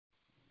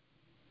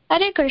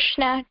Hare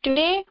Krishna.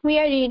 Today we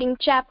are reading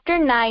chapter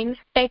 9,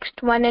 text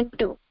 1 and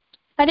 2.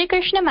 Hare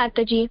Krishna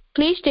Mataji,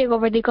 please take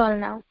over the call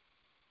now.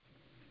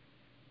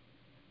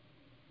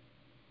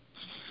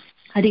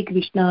 Hare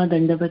Krishna,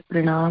 Dandavat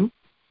Pranam.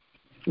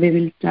 We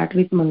will start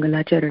with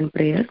Mangala Charan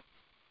prayer.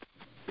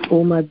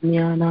 Om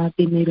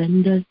Ajnanati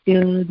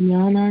Nirandasya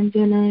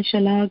Jnananjana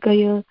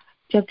Shalakaya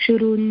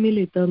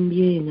Chakshurunmilitam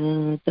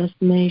Yena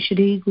Tasmai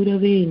Shri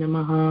Gurave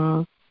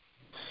Namaha.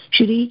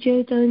 Shri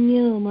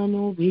Chaitanya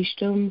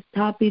Manobhishtam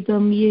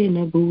Sthapitam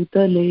Yena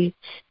Bhutale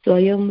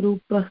Swayam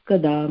Rupah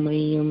Kada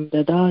Mayam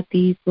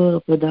Dadati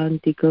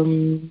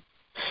Swapadantikam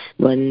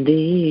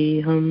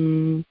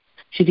Vandeham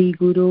Shri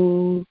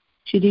Guru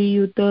Shri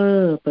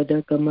Yuta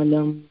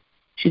Padakamalam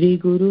Shri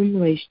Gurun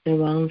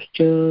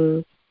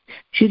Vaishnavanscha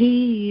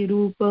Shri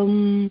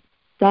Rupam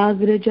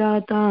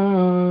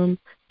Sagrajatam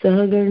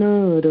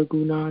Sahagana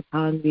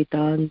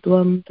Raghunathanvitan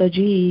Tvam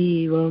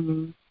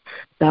Tajivam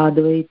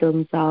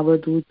Sadvaitam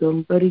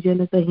Savadutam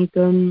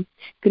Parijanasahitam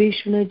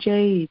Krishna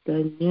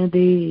Chaitanya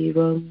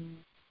Devam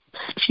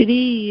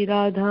Shri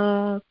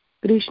Radha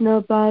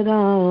Krishna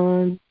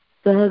Padan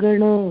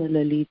Sahagana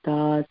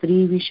Lalita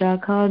Sri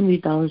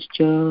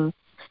Vishakhanvitanscha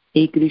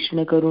He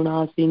Krishna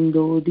Karuna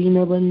Sindhu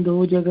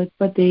Dinabandho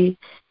Jagatpate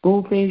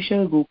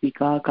Gopesha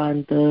Gopika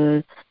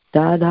Kanta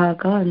Radha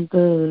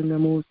Kanta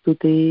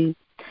Namostute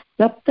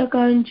Sapta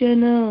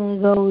Kanchana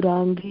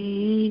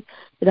Gaurangi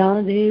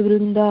Radhe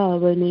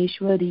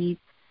Vrindavaneshwari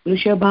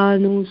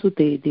Vrishabhanu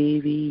Sute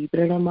Devi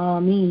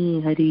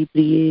Pranamami Hari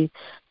Priye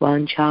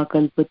Vancha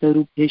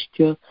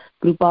Kalpatarubhyascha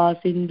Kripa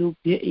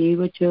Sindhubhya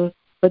Evacha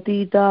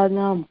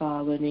Patitanam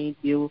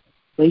Pavanebhyo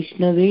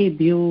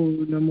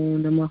Vaishnavebhyo Namo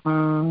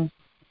Namaha.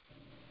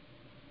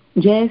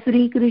 Jai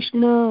Shri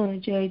Krishna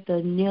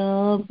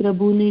Chaitanya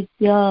Prabhu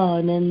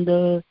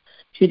Nityananda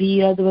Shri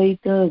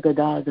Advaita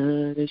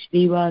Gadadhar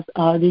Shrivas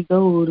Adi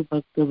Gaur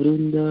Bhakta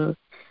Vrinda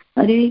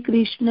Hare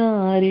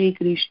Krishna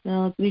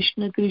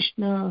Krishna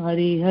Krishna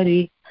Hare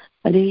Hare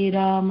Hare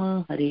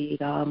Rama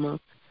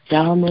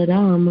Rama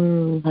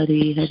Rama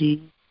Hare Hare.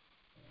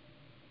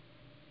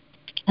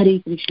 Hare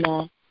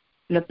Krishna.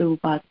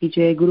 Prabhupada ki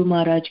jai, Guru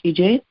Maharaj ki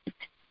jai.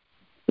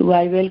 So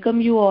I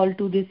welcome you all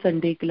to this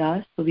Sunday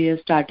class. So we are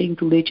starting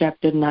today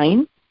chapter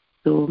 9.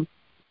 So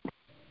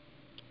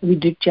we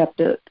did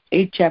chapter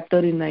 8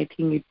 in, I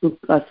think it took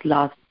us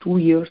last 2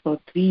 years or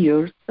 3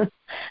 years.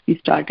 We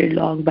started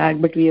long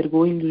back, but we are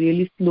going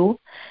really slow.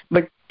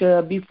 But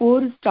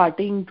before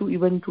starting to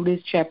even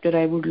today's chapter,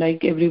 I would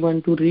like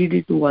everyone to read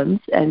it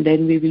once and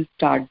then we will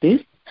start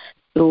this.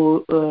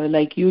 So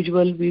like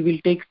usual, we will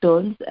take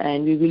turns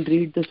and we will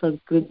read the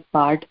Sanskrit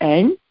part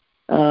and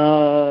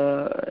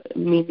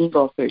meaning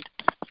of it.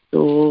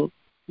 So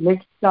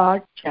let's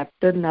start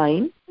chapter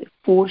 9,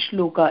 4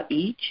 shloka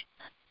each.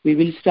 We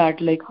will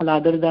start like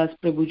Haladar Das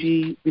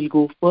Prabhuji will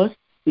go first,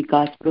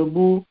 Vikas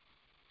Prabhu,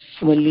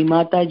 Valli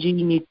Mataji,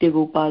 Nitya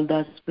Gopal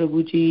Das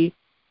Prabhuji,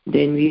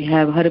 then we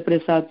have Har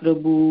Prasad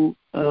Prabhu,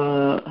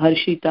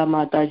 Harshita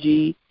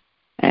Mataji,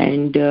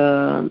 and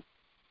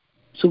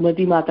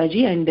Sumati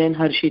Mataji, and then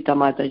Harshita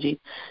Mataji.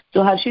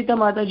 So Harshita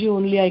Mataji,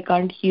 only I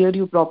can't hear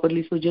you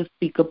properly, so just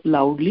speak up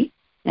loudly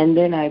and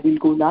then I will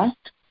go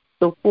last.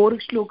 So 4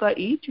 shloka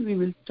each, we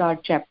will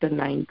start chapter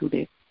 9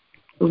 today.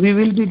 So we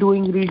will be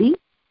doing reading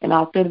and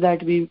after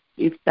that,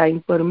 if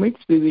time permits,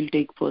 we will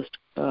take first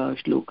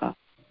shloka.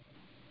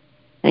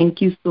 Thank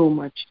you so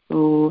much.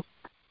 So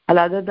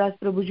Haladar Das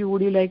Prabhuji,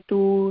 would you like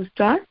to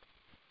start?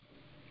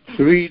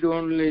 Read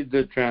only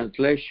the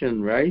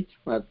translation, right,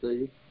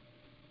 Mataji?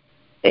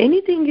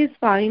 Anything is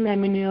fine. I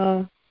mean,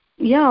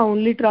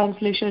 only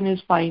translation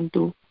is fine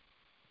too.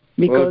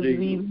 Because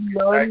we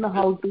learn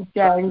how to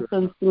chant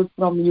Sanskrit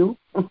from you.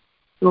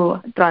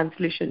 So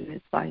translation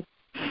is fine.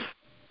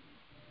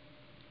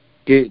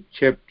 Okay,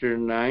 chapter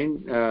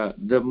 9,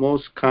 the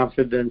most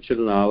confidential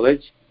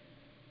knowledge.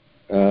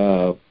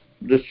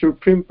 The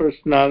Supreme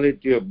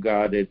Personality of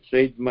Godhead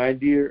said, My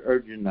dear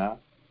Arjuna,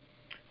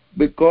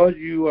 because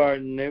you are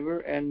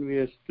never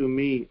envious to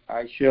me,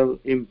 I shall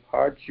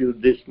impart you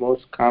this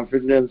most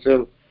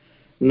confidential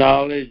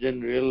knowledge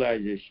and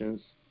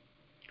realizations,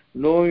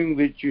 knowing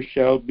which you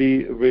shall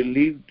be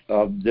relieved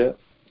of the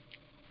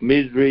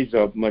miseries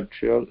of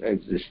material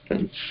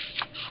existence.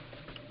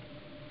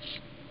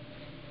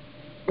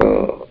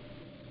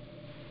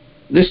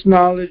 This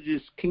knowledge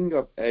is king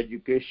of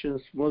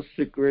educations, most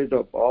secret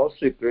of all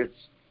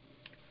secrets.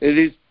 It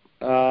is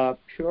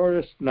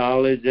purest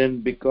knowledge,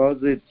 and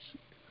because it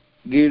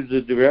gives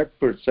the direct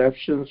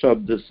perceptions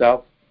of the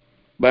self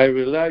by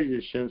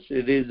realizations,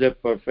 it is the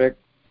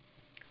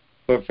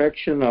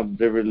perfection of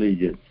the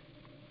religion.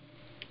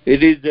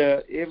 It is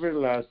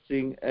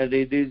everlasting, and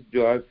it is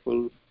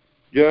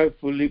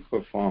joyfully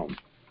performed.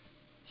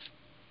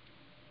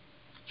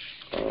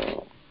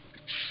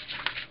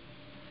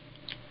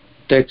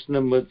 Text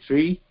number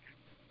 3.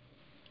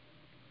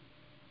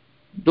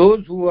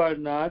 Those who are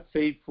not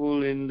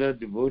faithful in the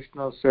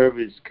devotional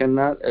service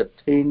cannot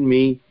attain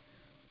me,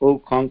 O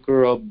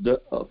conqueror of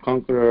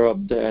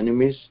the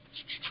enemies.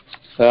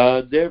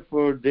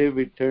 Therefore, they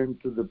return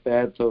to the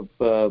path of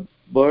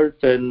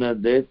birth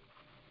and death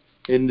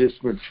in this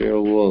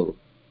material world.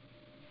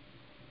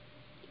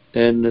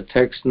 And the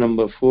text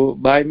number 4,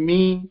 by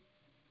me,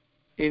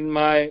 in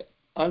my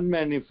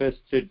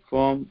unmanifested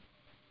form,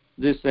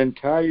 this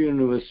entire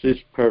universe is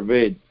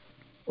pervaded.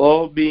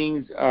 All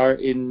beings are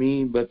in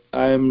me, but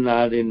I am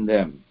not in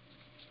them.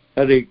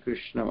 Hare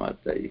Krishna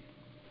Mataji.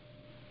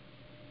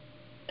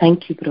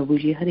 Thank you,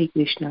 Prabhuji. Hare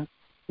Krishna.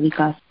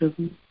 Vikas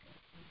Prabhu.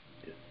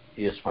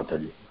 Yes,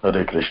 Mataji.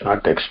 Hare Krishna,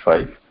 text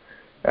 5.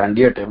 And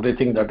yet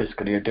everything that is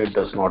created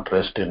does not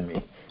rest in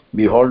me.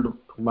 Behold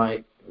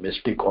my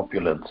mystic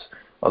opulence.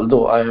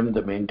 Although I am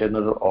the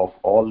maintainer of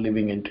all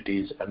living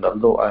entities, and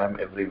although I am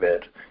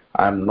everywhere,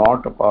 I am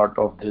not a part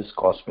of this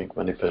cosmic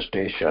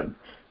manifestation,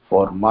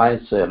 for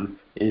myself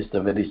is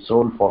the very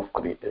soul of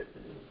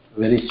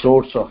very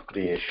source of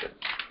creation.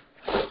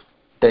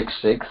 Text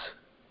 6.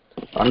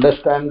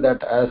 Understand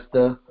that as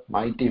the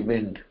mighty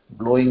wind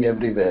blowing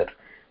everywhere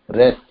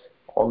rests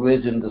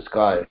always in the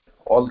sky,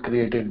 all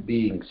created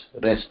beings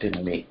rest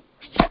in me.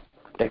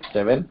 Text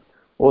 7.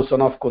 O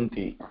son of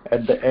Kunti,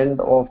 at the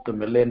end of the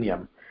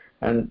millennium,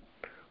 and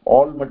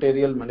all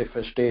material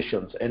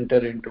manifestations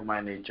enter into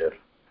my nature,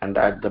 and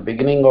at the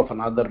beginning of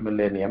another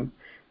millennium,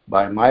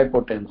 by my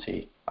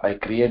potency, I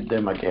create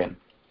them again.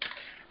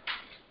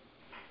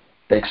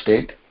 Text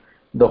 8.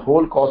 The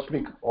whole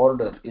cosmic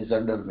order is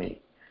under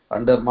me.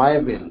 Under my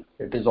will,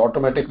 it is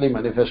automatically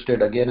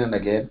manifested again and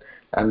again,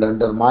 and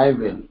under my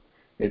will,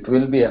 it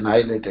will be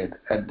annihilated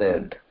at the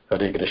end.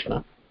 Hare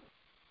Krishna.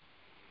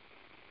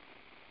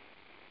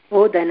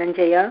 O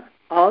Dhananjaya,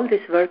 all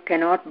this work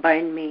cannot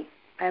bind me.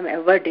 I am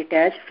ever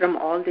detached from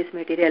all these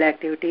material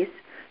activities,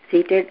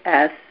 seated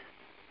as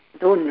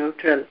though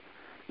neutral.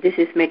 This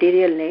is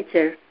material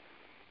nature,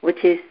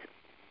 which is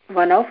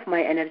one of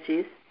my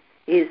energies,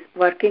 is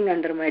working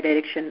under my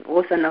direction,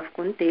 O son of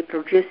Kunti,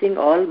 producing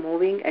all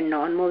moving and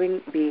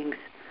non-moving beings.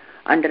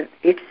 Under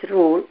its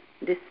rule,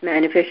 this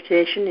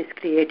manifestation is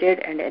created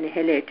and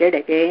annihilated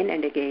again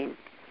and again.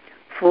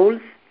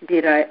 Fools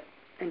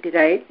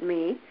deride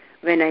me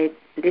when I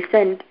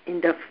descend in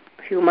the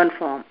human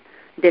form.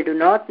 They do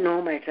not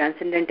know my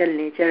transcendental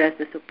nature as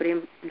the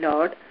Supreme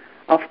Lord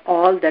of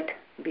all that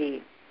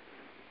be.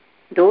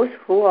 Those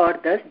who are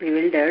thus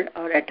bewildered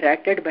are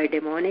attracted by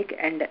demonic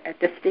and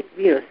atheistic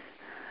views.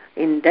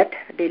 In that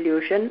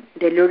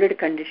deluded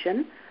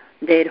condition,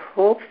 their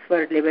hopes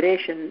for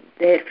liberation,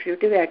 their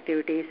fruitive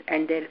activities,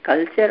 and their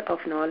culture of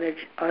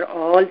knowledge are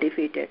all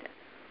defeated.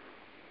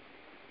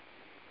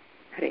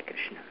 Hare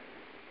Krishna.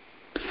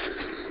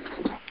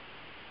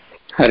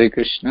 Hare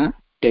Krishna,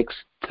 text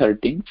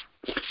 13.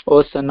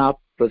 O son of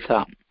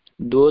Pratha,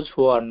 those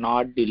who are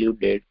not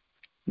deluded,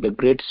 the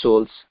great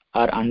souls,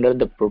 are under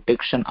the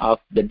protection of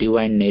the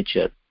divine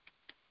nature.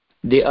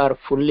 They are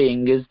fully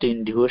engaged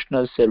in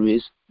devotional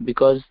service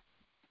because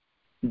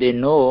they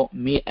know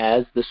me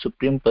as the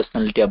Supreme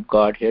Personality of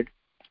Godhead,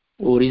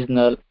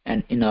 original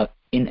and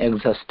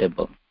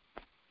inexhaustible.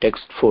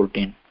 Text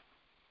 14.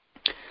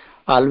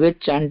 Always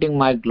chanting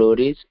my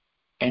glories,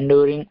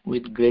 enduring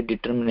with great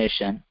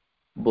determination,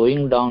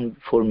 bowing down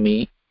before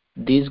me,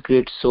 these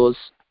great souls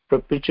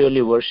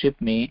perpetually worship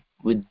me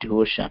with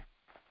devotion.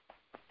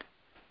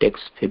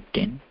 Text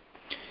 15.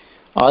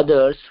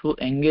 Others who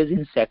engage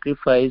in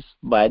sacrifice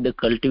by the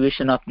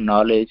cultivation of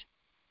knowledge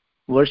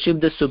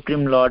worship the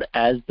Supreme Lord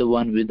as the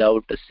one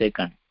without a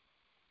second,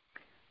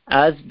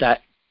 as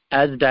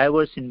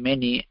diverse in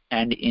many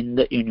and in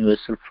the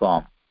universal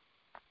form.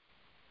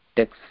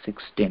 Text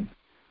 16.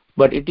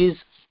 But it is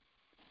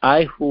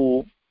I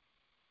who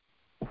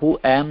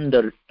am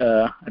the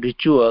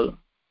ritual,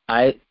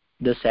 I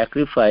the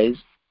sacrifice,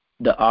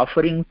 the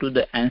offering to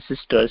the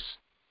ancestors,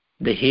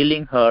 the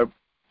healing herb,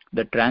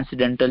 the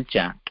transcendental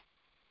chant.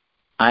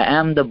 I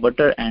am the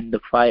butter and the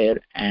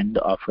fire and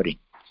the offering.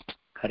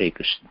 Hare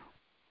Krishna.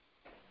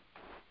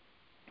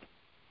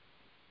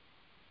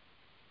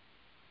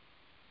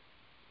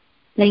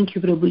 Thank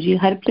you, Prabhuji.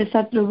 Har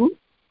Prasad Prabhu.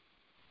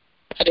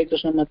 Hare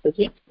Krishna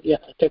Mataji. Yeah,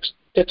 text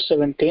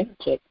 17.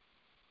 Check.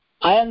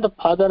 I am the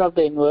father of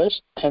the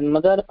universe and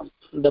mother,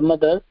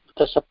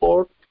 the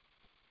support,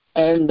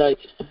 and the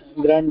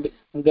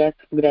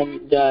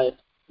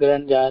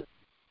grandchild.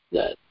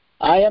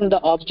 I am the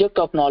object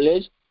of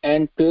knowledge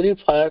and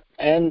purifier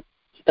and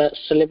the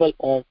syllable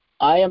Om.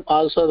 I am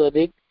also the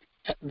Rig,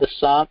 the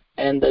Sam,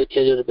 and the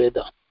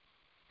Yajurveda.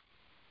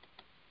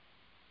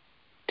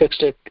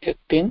 Text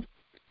 18.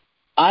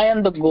 I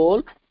am the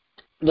goal,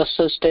 the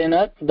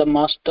sustainer, the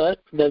master,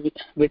 the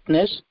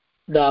witness,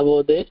 the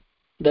avode,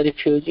 the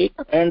refugee,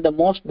 and the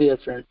most dear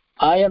friend.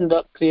 I am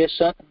the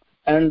creation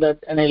and the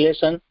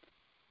annihilation,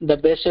 the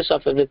basis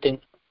of everything,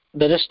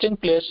 the resting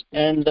place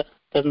and the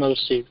eternal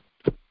seed.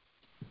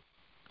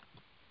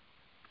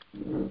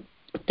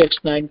 Text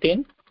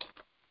 19.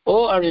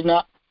 O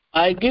Arjuna,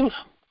 I give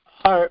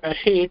her a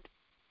heat,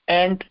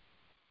 and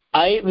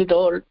I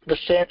withhold the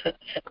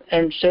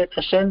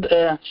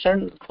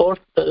send forth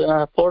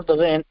the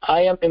rain.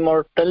 I am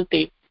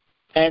immortality,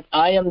 and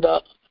I am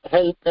the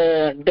health,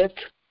 death,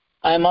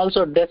 I am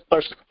also death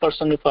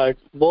personified.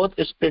 Both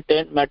spirit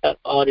and matter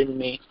are in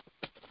me.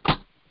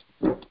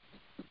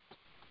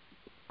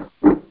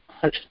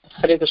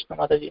 Hare Krishna,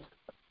 Mataji.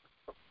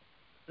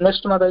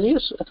 Next, Mataji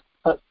is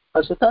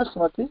Asita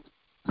Smati.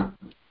 I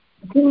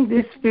think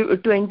this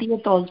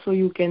 20th also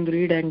you can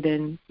read, and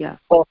then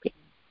Okay.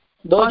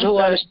 Those who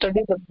are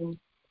studying the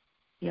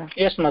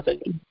yes,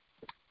 Mataji.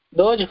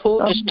 Those who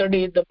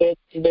study the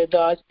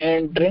Vedas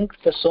and drink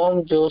the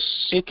Som juice,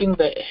 seeking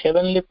the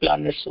heavenly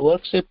planets,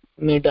 worship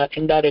me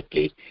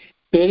indirectly,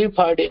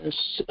 purified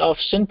of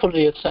sinful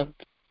reaction.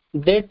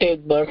 They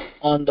take birth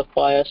on the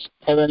pious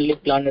heavenly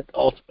planet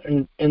of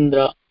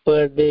Indra,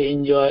 where they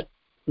enjoy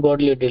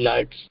godly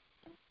delights.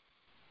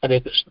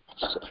 Hare Krishna.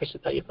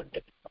 Harshita, you can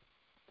take it.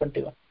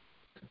 21.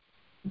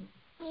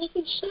 Hare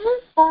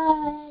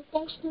Krishna,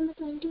 text number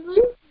 21.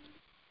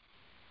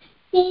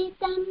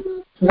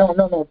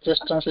 No,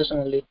 just translation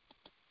only.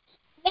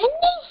 When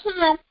they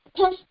have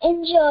thus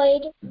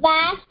enjoyed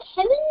vast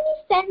heavenly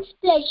sense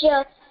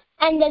pleasure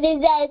and the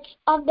results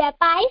of their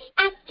pious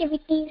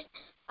activities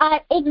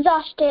are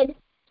exhausted,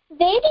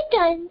 they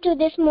return to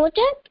this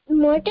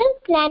mortal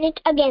planet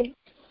again.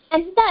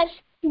 And thus,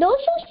 those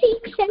who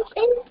seek sense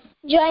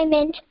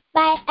enjoyment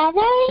by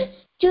adhering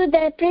to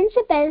the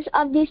principles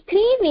of these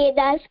three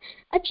Vedas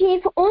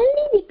achieve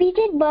only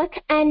repeated birth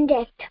and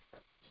death.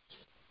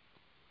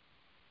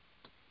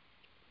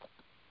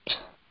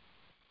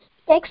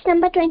 Text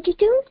number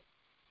 22.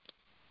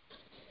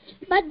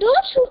 But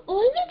those who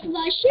always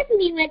worship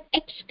me with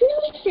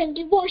exclusive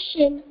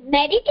devotion,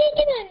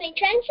 meditating on my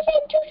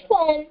transcendental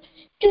form,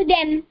 to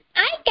them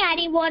I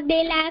carry what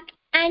they lack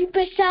and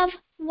preserve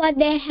what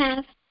they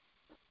have.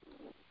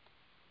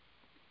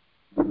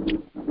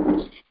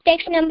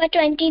 Text number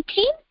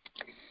 23.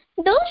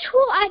 Those who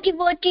are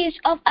devotees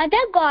of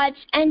other gods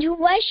and who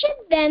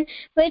worship them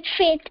with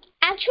faith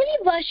actually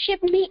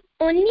worship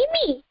only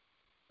me,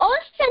 O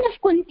son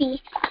of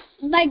Kunti,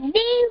 but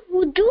they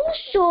who do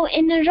so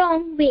in a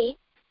wrong way.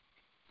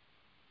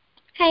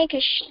 Hare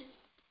Krishna.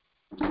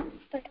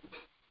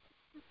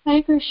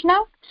 Hare Krishna.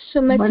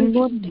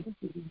 Sumati.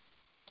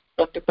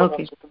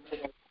 Okay.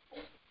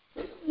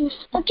 Yes.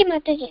 Okay,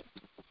 Mataji.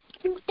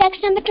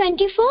 Text number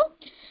 24.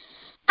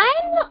 I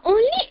am the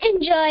only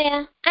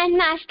enjoyer and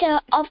master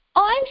of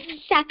all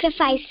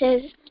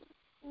sacrifices.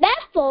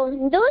 Therefore,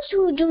 those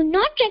who do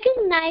not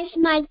recognize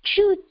my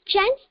true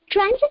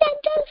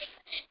transcendental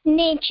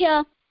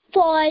nature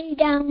fall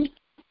down.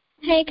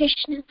 Hare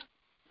Krishna.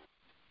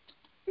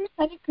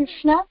 Hare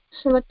Krishna.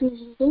 Sumati is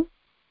reading.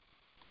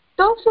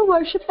 Those who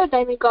worship the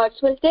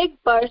demigods will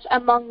take birth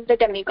among the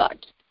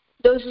demigods.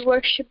 Those who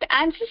worship the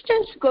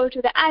ancestors go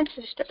to the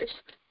ancestors.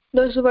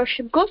 Those who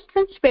worship ghosts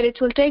and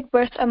spirits will take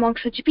birth among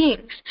such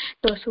beings.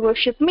 Those who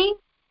worship me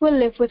will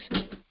live with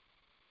me.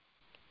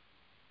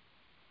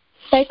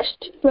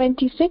 Text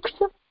 26.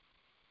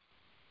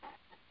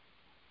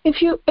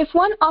 If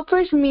one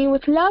offers me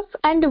with love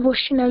and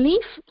devotion a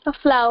leaf, a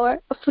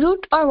flower, a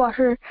fruit, or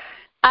water,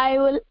 I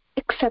will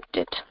accept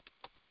it.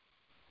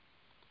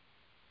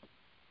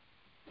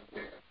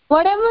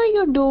 Whatever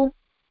you do,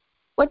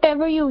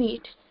 whatever you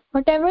eat,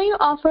 whatever you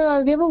offer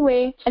or give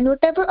away, and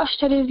whatever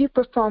austerities you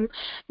perform,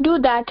 do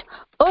that,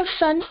 O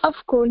son of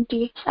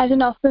Kunti, as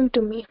an offering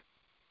to me.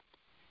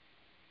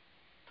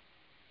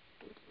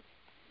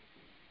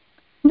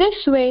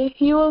 This way,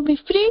 you will be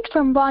freed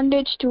from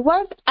bondage to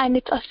work and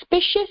its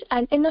auspicious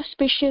and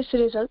inauspicious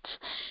results.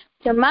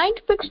 Your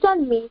mind fixed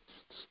on me,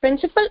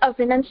 principle of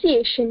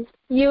renunciation,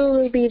 you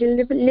will be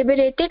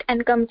liberated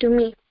and come to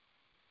me.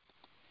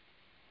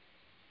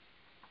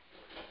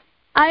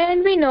 I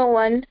envy no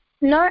one,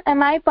 nor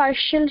am I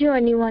partial to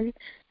anyone.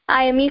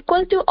 I am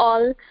equal to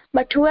all,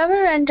 but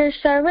whoever renders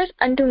service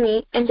unto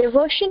me in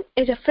devotion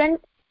is a friend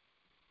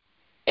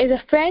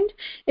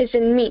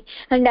in me,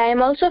 and I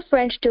am also a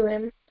friend to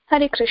him.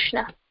 Hare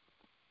Krishna.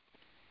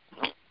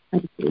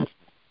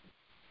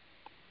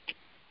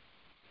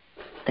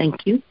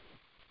 Thank you.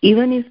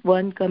 Even if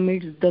one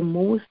commits the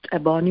most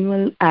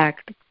abominable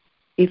act,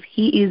 if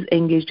he is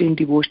engaged in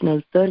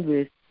devotional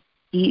service,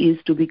 he is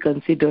to be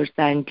considered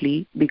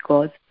saintly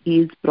because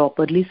he is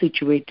properly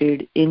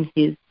situated in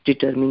his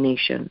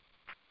determination.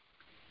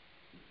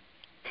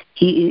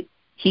 He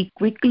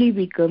quickly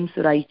becomes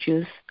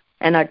righteous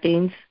and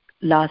attains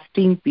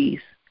lasting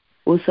peace.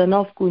 O son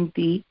of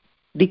Kunti,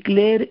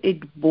 declare it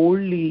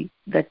boldly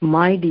that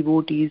my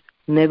devotees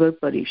never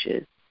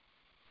perishes.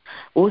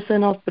 O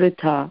son of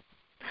Pritha,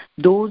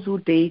 those who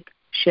take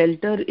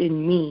shelter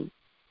in me,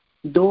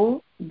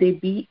 though they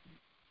be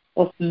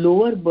of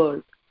lower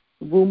birth,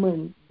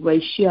 women,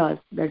 Vaishyas,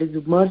 that is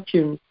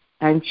merchants,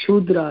 and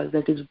Shudras,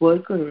 that is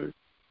workers,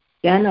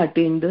 can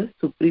attain the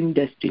supreme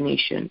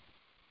destination.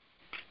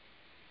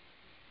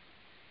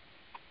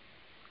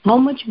 How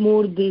much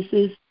more this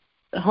is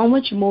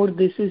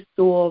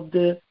so of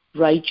the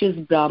righteous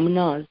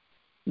Brahmanas,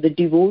 the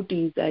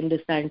devotees, and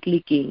the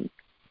saintly king.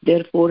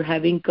 Therefore,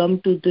 having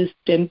come to this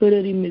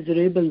temporary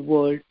miserable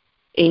world,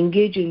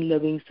 engage in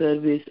loving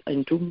service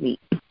unto me.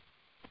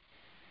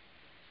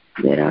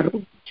 There are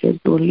just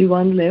only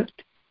one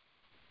left.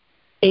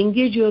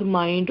 Engage your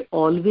mind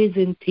always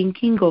in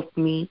thinking of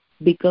me,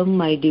 become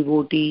my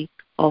devotee,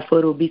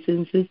 offer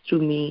obeisances to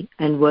me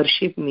and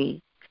worship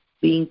me.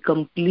 Being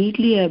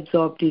completely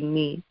absorbed in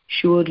me,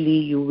 surely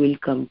you will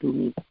come to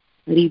me.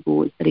 Hari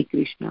Bol, Hare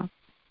Krishna.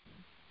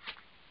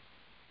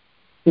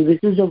 So this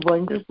is a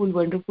wonderful,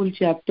 wonderful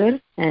chapter,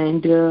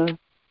 and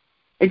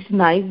it's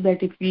nice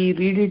that if we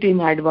read it in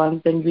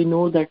advance, then we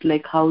know that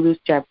like how this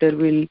chapter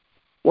will,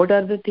 what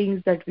are the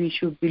things that we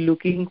should be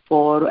looking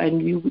for,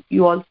 and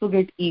you also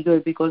get eager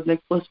because like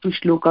first two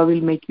shloka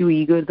will make you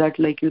eager that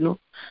like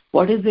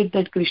what is it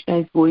that Krishna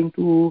is going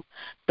to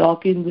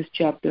talk in this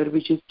chapter,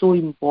 which is so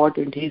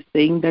important. He's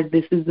saying that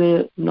this is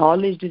the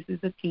knowledge, this is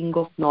the king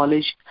of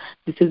knowledge,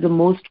 this is the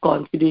most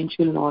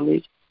confidential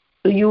knowledge.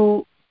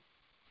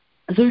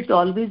 So it's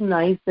always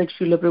nice that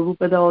Srila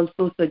Prabhupada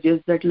also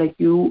suggests that like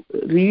you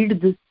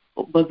read this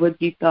Bhagavad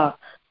Gita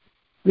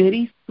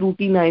very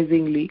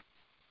scrutinizingly.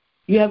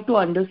 You have to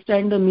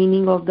understand the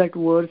meaning of that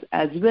verse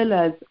as well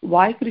as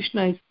why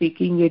Krishna is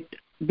speaking it,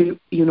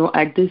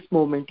 at this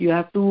moment. You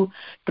have to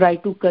try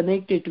to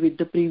connect it with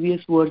the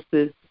previous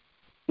verses,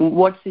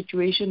 what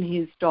situation he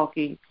is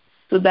talking.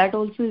 So that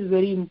also is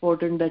very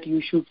important that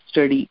you should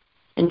study.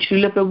 And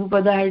Srila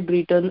Prabhupada had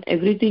written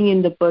everything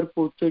in the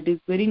purport. So it is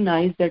very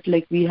nice that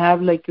like we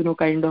have like,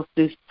 kind of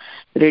this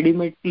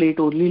ready-made plate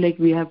only, like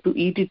we have to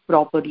eat it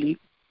properly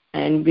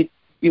and with,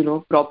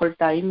 proper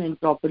time and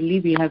properly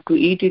we have to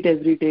eat it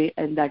every day,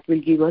 and that will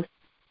give us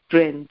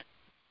strength.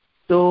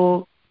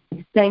 So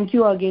thank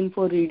you again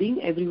for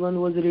reading.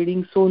 Everyone was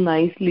reading so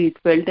nicely. It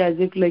felt as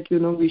if like,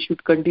 we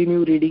should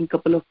continue reading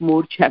couple of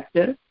more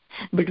chapters.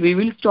 But we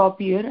will stop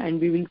here and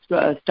we will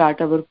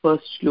start our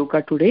first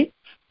shloka today.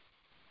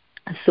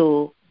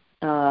 So,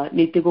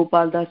 Nitya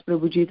Gopal Das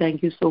Prabhuji,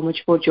 thank you so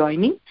much for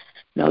joining.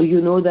 Now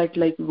you know that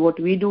like what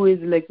we do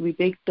is like we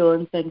take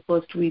turns and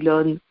first we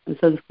learn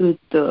Sanskrit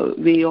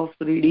way of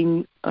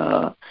reading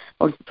or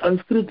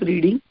Sanskrit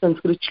reading,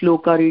 Sanskrit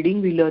shloka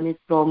reading. We learn it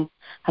from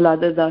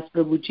Halada Das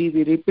Prabhuji,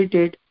 we repeat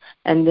it,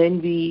 and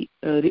then we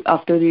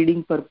after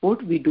reading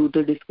purport we do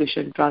the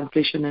discussion,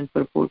 translation and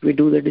purport, we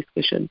do the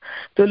discussion.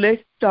 So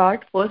let's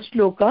start first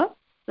shloka,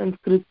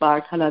 Sanskrit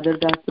part. Halada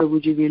Das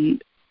Prabhuji will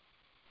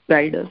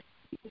guide us.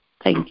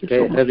 Thank you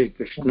so much. Hare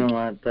Krishna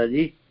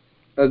Mataji.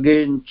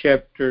 Again,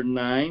 chapter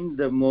 9,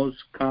 the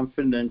most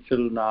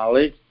confidential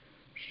knowledge,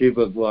 Sri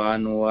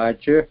Bhagavan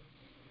Vacha.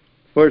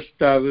 First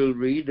I will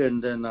read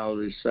and then I'll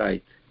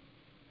recite.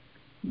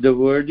 The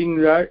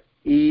wordings are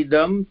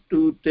Idam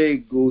tu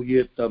te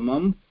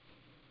guhyatamam.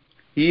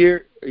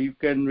 Here you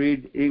can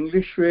read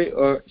English way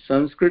or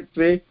Sanskrit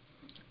way.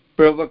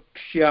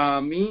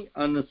 Pravakshyami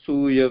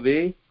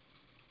anasuyave.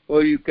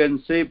 Or you can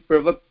say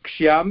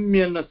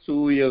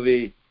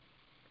Pravakshyamyanasuyave.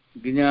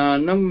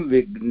 Jnanam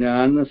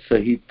Vijnana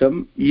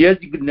Sahitam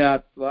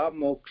Yajgnatva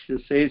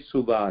Mokshase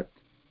Subhat.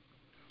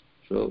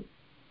 So,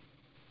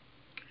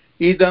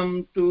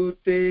 Idam tu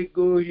te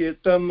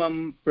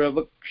guhyatamam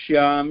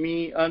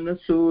pravakshyami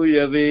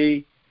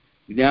anasuyave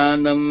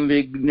Jnanam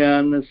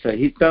Vijnana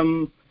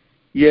Sahitam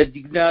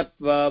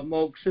Yajgnatva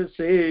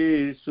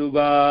Mokshase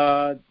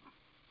Subhat.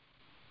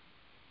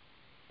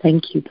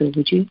 Thank you,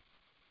 Prabhuji.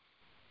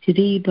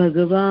 Shri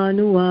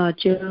Bhagavanu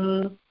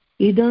Vacha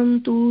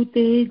Idam tu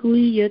te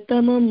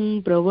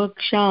guhyatamam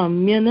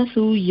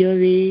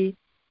pravakshamyanasuyave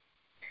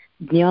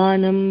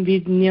Jnanam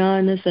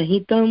Vijnana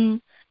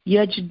Sahitam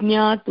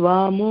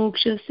Yajgnatva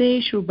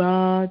Mokshase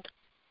Shubhat.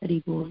 Hari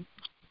Bol.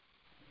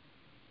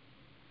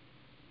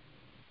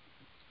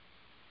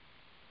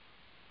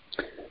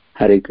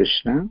 Hare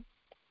Krishna.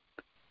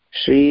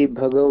 Shri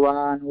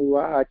Bhagavan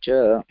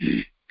Vacha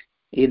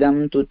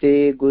Idam tu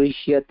te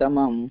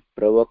guhyatamam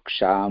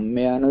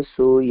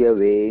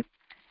pravakshamyanasuyave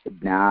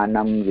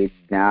Jnanam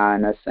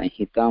Vijnana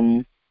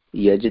Sahitam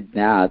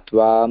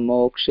Yajgnatva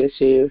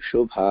Mokshase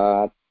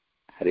Shubhat.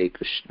 Hare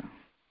Krishna.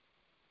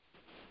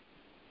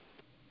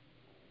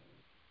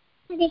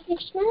 Hare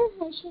Krishna,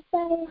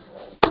 Harshita.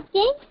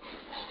 Okay.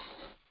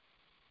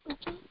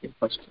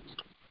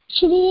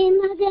 Shri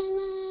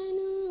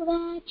Bhagavanu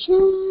Vacha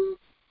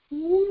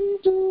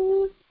Yantu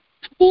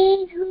Te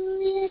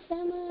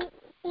Guhyatamam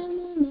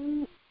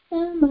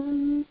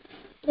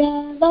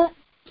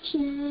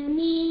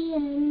Pravakshami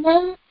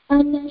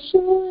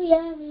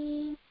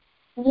Anasuyave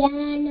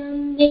Jnanam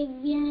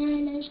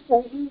Vijnana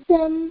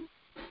Sahitam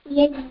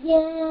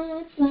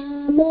Yajnatva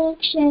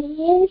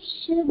Mokshase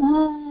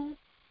Shubhat.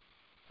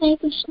 Hare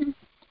Krishna.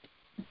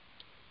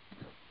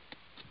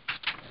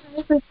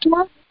 Hare Krishna.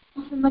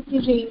 Srimati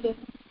reading.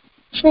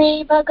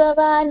 Shri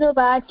Bhagavanu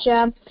Vacha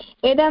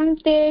Idam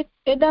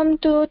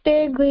tu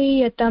te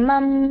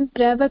guhyatamam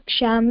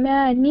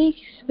pravakshamyani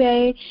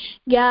sve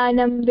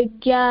jnanam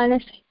vijnana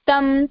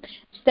sahitam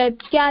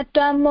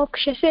satyatva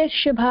mokshase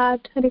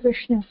shubhat. Hare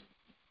Krishna.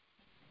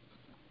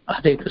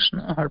 Hare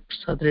Krishna.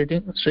 Harprasad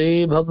reading.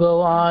 Sri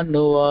Bhagavan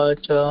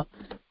Vacha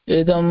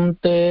Idam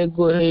te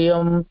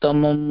guhyam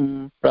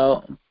tamam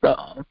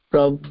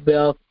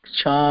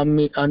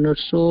pravyakshami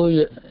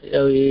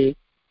anusuyave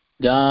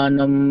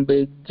Jnanam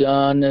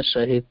Vijnana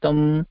Sahitam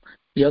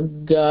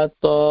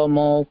यज्ञात्वा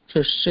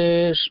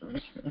मोक्षसे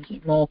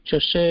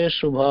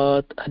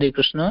शुभात्. हरे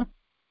कृष्ण.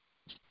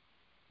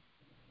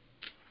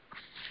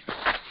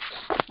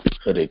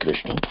 हरे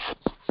कृष्ण.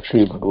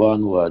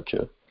 श्रीभगवान् उवाच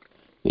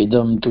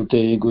इदं तु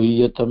ते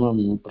गुह्यतमं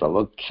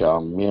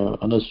प्रवक्ष्याम्य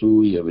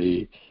अनसूयवे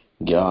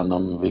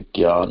ज्ञानं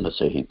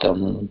विज्ञानसहितं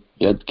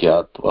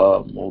यद्ज्ञात्वा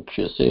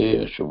मोक्ष्यसे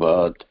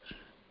अशुभात्.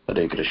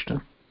 हरे कृष्ण.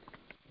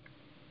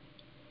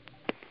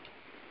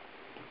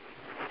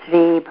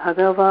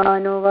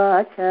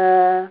 श्रीभगवानुवाच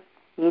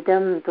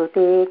इदं तु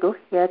ते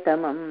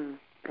गुह्यतमं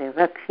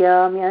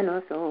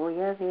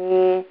प्रवक्ष्याम्यनुसूयवे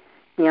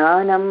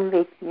ज्ञानं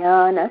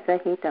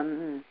विज्ञानसहितं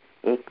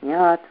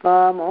यज्ञात्वा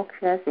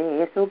मोक्ष्यसे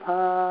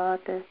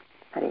शुभात्.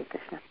 हरे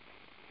Krishna.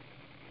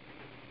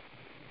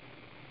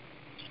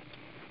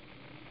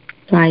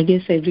 So I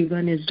guess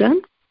everyone is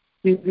done.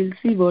 We will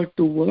see word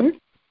to word.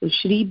 So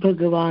Shri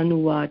Bhagavan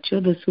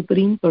Uvacha, the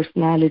Supreme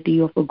Personality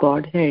of a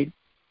Godhead,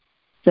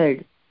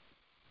 said,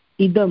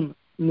 Idam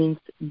means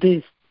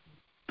this,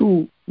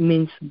 tu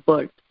means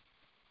but,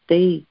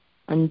 te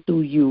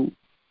unto you,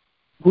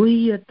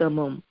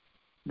 Guhyatamam,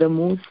 the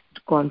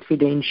most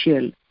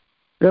confidential,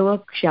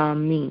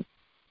 Pravakshami,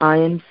 I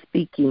am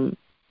speaking,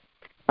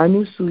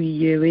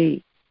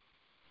 Anusuyave,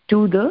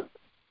 to the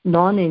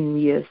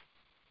non-envious,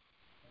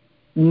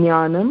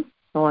 Jnanam,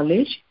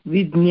 knowledge,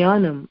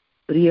 Vijnanam,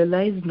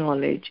 realized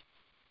knowledge,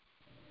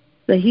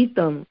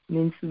 Sahitam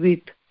means with,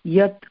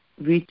 Yat,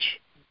 which,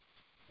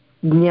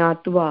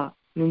 Jnatva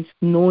means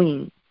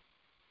knowing,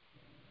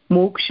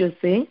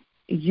 Mokshase,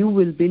 you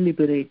will be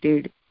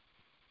liberated.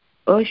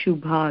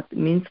 Ashubhat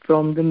means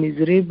from the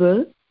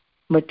miserable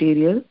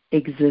material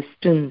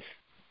existence.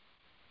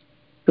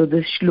 So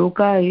the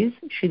shloka is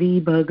Shri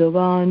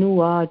Bhagavanu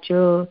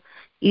Vacha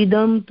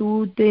Idam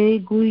tu te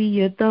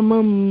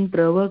guhyatamam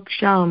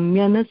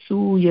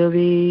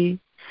pravakshamyanasuyave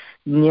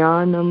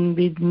jnanam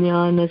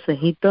vijnana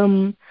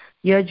sahitam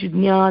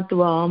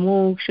yajñatva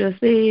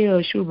mokshase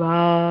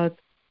ashubhat.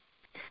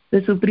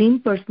 The Supreme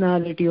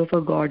Personality of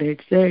a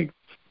Godhead said,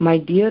 My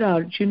dear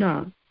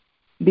Arjuna,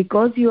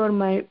 because you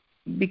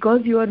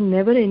are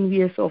never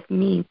envious of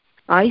me,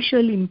 I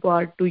shall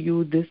impart to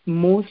you this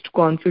most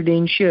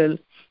confidential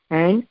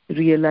and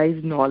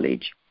realized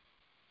knowledge.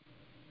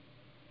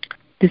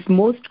 This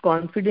most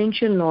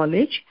confidential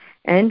knowledge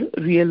and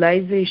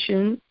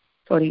realization,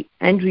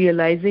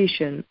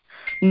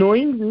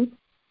 knowing which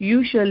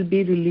you shall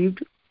be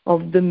relieved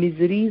of the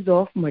miseries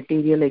of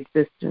material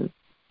existence.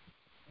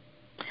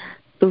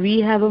 So we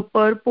have a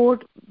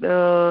purport,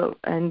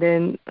 and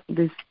then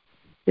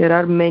there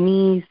are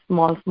many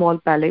small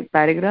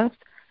paragraphs.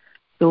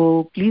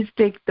 So please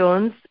take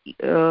turns.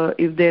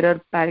 If there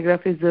are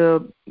paragraph is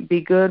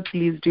bigger,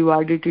 please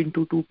divide it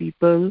into two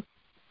people,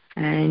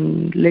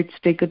 and let's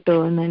take a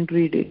turn and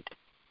read it.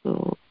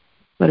 So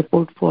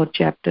purport for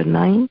chapter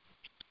 9.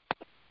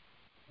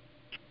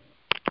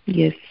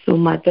 Yes. So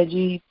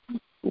Mataji,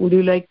 would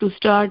you like to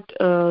start,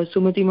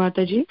 Sumati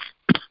Mataji?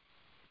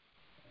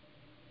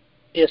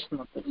 Yes,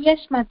 Mataji.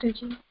 Yes,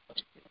 Mataji.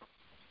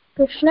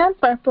 Krishna,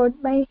 purport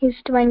by His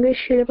Divine Grace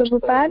Srila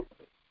Prabhupada.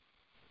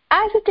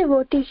 As a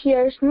devotee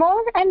hears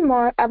more and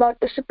more about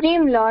the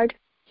Supreme Lord,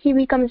 he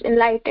becomes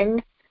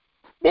enlightened.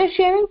 This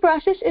hearing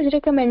process is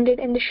recommended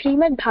in the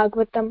Srimad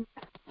Bhagavatam.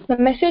 The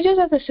messages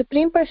of the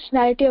Supreme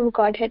Personality of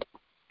Godhead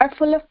are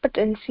full of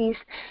potencies,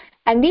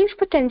 and these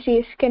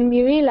potencies can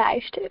be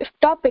realized if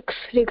topics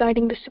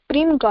regarding the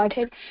Supreme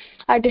Godhead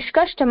are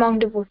discussed among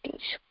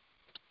devotees.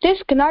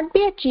 This cannot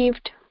be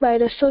achieved by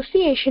the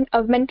association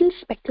of mental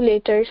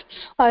speculators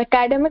or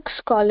academic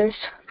scholars,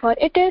 for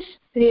it is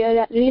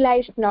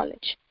realized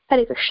knowledge.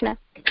 Hare Krishna.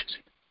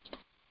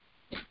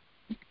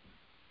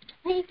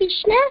 Hare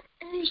Krishna,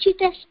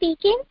 Shita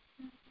speaking.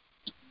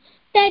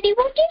 The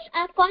devotees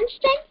are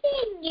constantly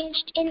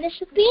engaged in the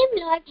Supreme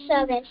Lord's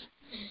service.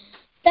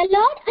 The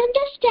Lord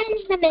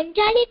understands the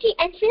mentality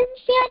and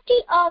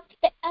sincerity of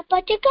a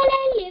particular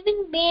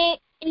living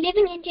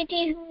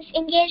entity who is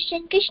engaged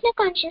in Krishna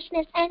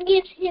consciousness and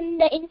gives him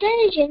the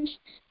intelligence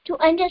to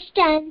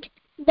understand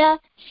the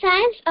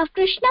science of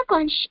Krishna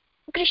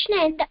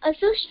and the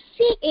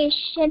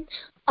association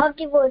of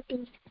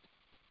devotees.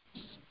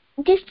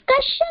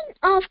 Discussion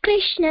of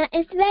Krishna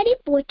is very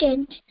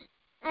potent,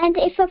 and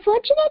if a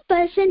fortunate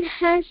person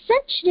has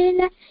such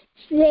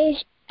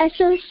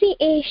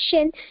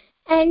association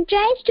and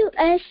tries to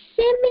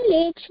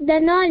assimilate the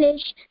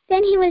knowledge,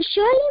 then he will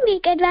surely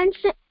make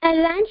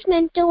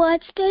advancement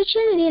towards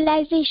spiritual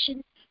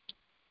realization.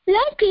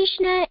 Lord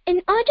Krishna,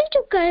 in order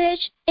to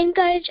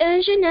encourage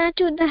Arjuna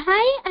to the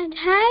higher and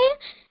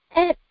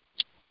higher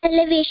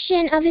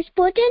elevation of his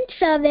potent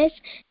service,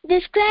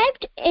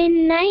 described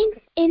in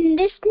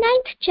this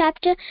 9th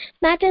chapter,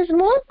 matters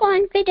more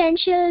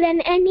confidential than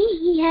any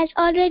he has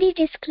already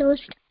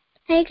disclosed.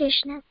 Hare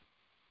Krishna.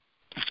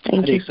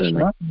 Thank Hare you so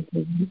much.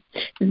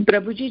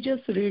 Prabhuji,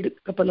 just read a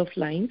couple of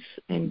lines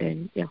and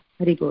then,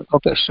 Hari Guru.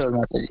 Okay, sure,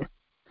 Mataji.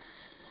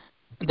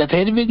 The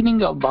very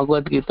beginning of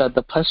Bhagavad Gita,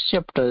 the first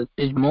chapter,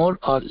 is more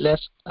or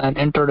less an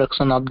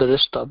introduction of the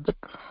rest of the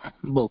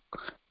book.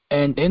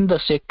 And in the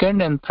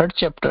second and third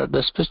chapter,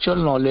 the spiritual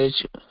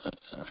knowledge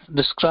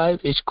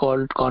described is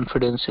called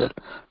confidential.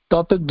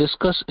 Topic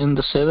discussed in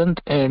the seventh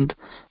and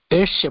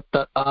eighth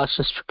chapter are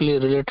specifically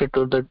related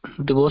to the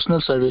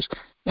devotional service,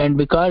 and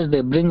because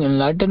they bring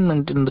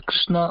enlightenment in the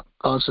Krishna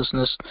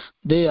consciousness,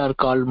 they are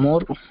called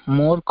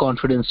more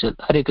confidential.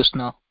 Hare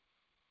Krishna.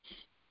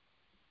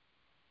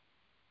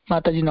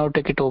 Mataji, now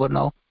take it over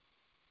now.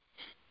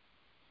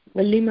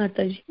 Valli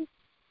Mataji.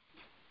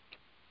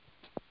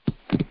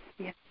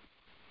 Yeah.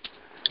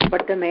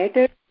 But the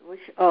matters which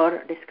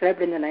are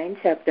described in the ninth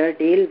chapter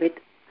deal with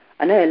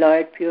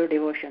unalloyed pure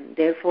devotion.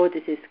 Therefore,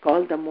 this is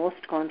called the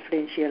most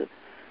confidential.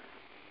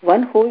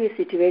 One who is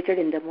situated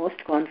in the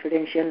most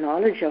confidential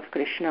knowledge of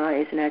Krishna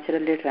is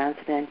naturally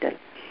transcendental.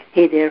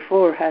 He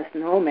therefore has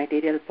no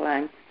material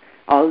plans,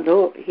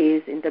 although he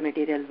is in the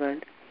material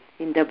world.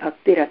 In the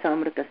Bhakti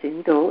Rasamrita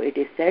Sindhu, it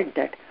is said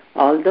that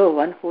although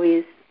one who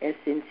is has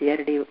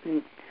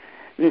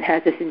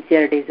a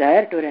sincere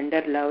desire to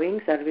render loving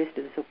service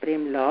to the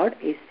Supreme Lord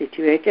is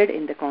situated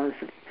in the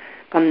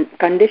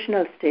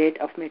conditional state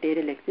of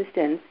material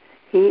existence,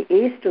 he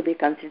is to be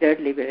considered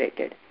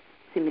liberated.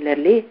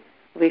 Similarly,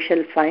 we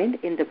shall find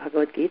in the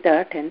Bhagavad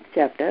Gita 10th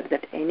chapter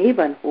that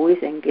anyone who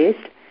is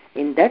engaged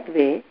in that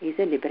way is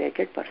a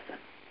liberated person.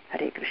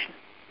 Hare Krishna.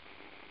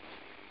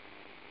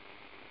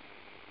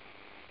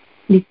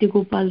 Nitya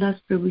Gopal Das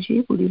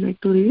Prabhuji, would you like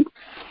to read?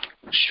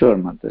 Sure,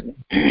 Mataji.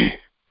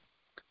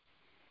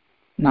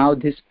 Now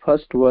this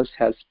first verse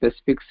has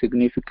specific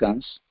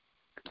significance.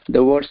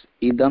 The words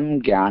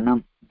idam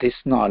jnanam, this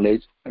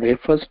knowledge,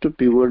 refers to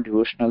pure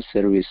devotional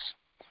service,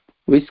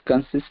 which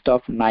consists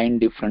of 9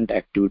 different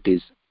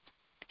activities: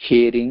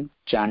 hearing,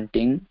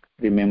 chanting,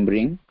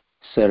 remembering,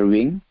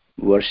 serving,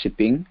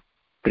 worshipping,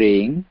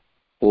 praying,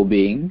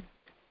 obeying,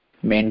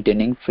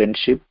 maintaining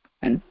friendship,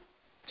 and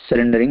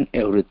surrendering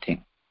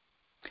everything.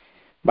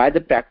 By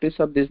the practice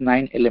of these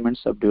 9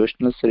 elements of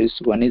devotional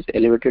service, one is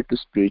elevated to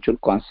spiritual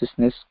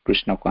consciousness,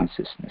 Krishna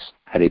consciousness.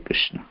 Hare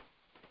Krishna.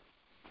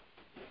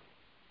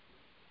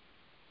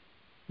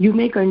 You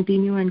may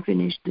continue and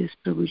finish this,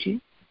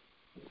 Prabhuji.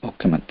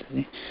 Okay,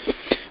 Mataji.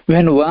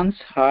 When one's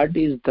heart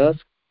is thus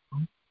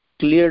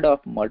cleared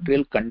of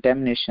material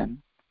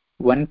contamination,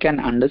 one can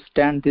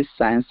understand this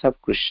science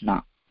of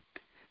Krishna.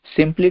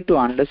 Simply to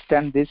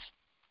understand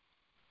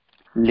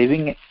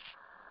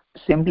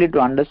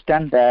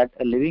that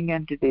a living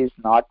entity is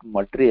not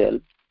material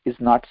is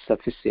not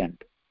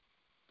sufficient.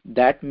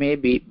 That may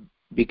be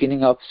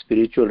beginning of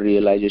spiritual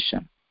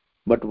realization,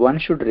 but one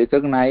should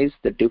recognize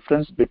the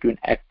difference between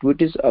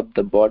activities of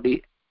the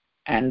body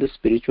and the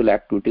spiritual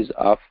activities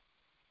of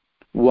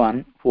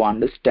one who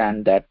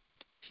understands that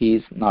he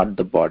is not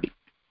the body.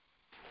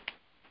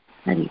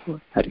 Hare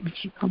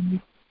Krishna.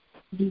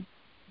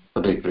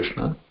 Hare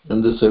Krishna.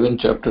 In the 7th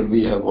chapter,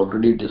 we have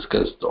already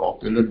discussed the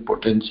opulent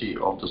potency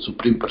of the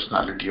Supreme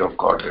Personality of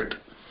Godhead,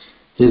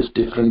 His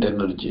different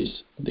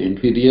energies, the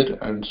inferior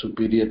and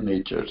superior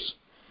natures,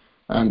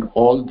 and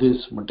all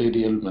this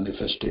material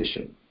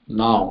manifestation.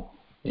 Now,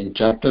 in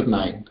chapter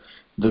 9,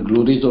 the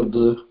glories of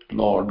the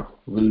Lord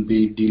will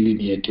be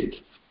delineated.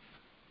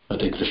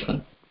 Hare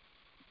Krishna.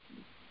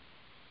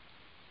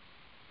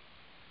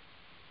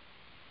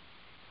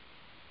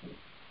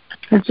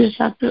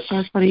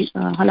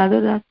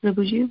 Halada Das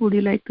Prabhuji, would you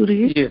like to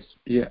read? Yes,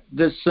 yeah.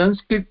 The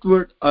Sanskrit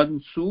word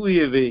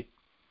ansuyave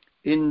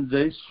in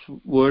this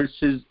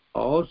verse is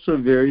also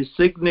very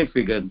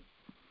significant.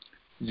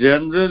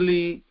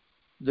 Generally,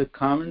 the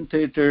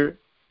commentator,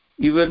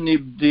 even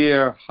if they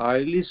are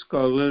highly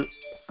scholarly,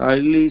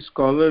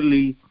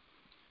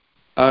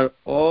 are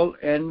all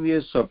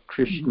envious of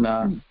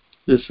Krishna,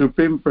 the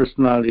Supreme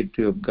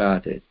Personality of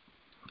Godhead.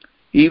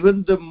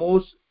 Even the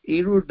most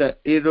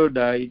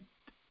erudite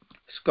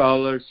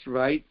scholars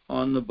write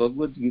on the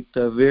Bhagavad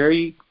Gita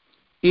very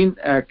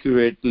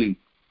inaccurately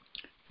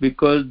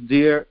because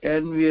they are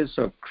envious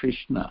of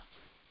Krishna.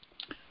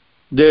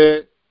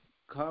 Their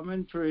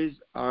commentaries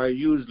are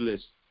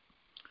useless.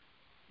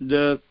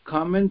 The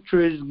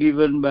commentaries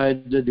given by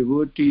the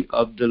devotee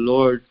of the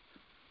Lord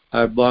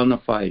are bona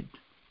fide.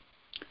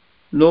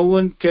 No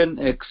one can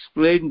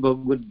explain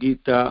Bhagavad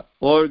Gita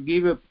or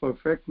give a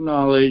perfect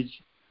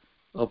knowledge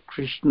of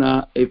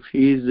Krishna if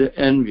he is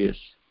envious.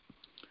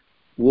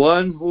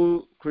 One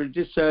who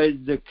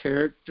criticizes the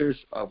characters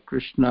of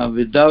Krishna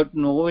without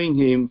knowing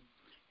him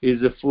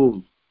is a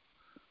fool.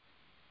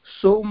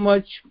 So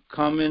much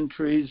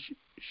commentaries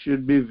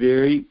should be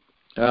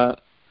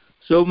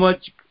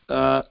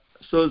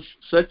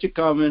such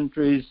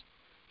commentaries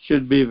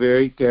should be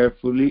very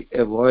carefully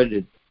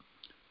avoided.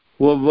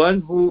 For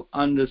one who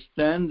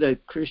understands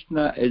that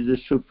Krishna is the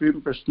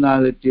Supreme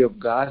Personality of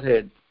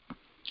Godhead,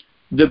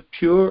 the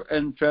pure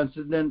and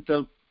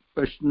transcendental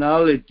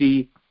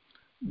personality,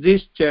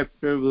 this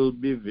chapter will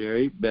be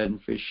very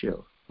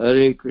beneficial.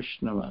 Hare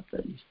Krishna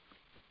Mataji.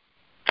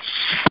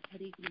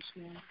 Hare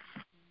Krishna.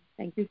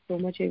 Thank you so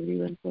much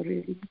everyone for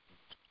reading.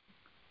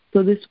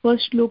 So this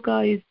first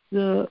shloka is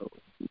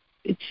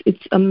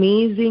it's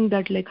amazing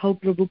that like how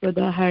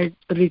Prabhupada had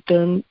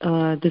written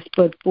this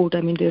purport.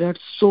 I mean there are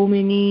so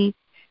many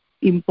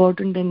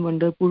important and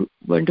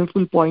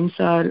wonderful points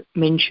are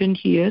mentioned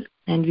here,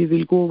 and we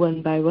will go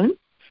one by one.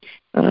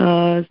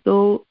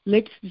 So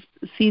let's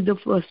see the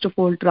first of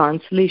all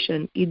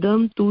translation.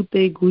 Idam tu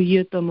te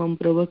guhyatamam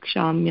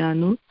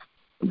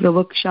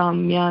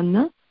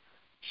pravakshamyana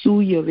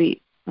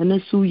suyave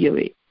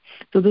anasuyave.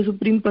 So the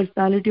Supreme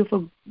Personality of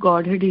a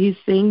Godhead, he is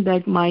saying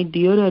that, my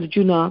dear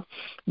Arjuna,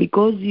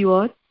 because you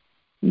are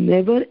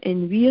never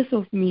envious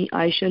of me,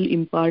 I shall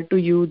impart to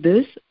you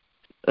this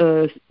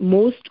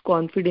most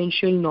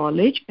confidential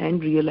knowledge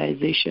and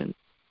realization.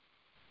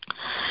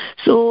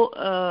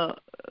 So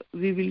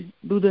we will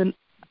do the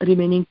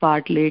remaining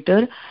part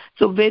later.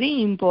 So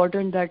very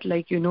important that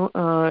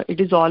it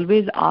is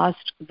always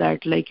asked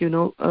that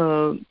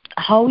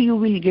how you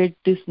will get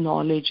this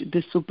knowledge,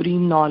 this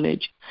supreme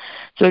knowledge.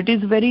 So it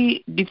is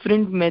very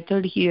different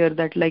method here,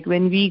 that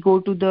when we go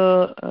to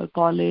the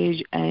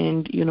college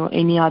and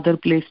any other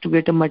place to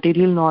get a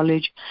material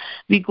knowledge,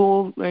 we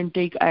go and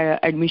take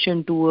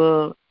admission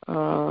to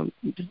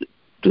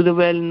the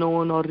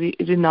well-known or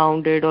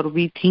renowned, or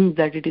we think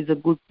that it is a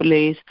good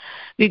place.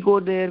 We go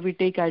there, we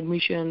take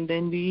admission,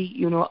 then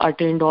we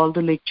attend all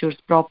the lectures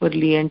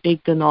properly and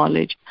take the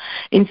knowledge.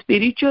 In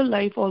spiritual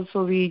life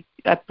also, we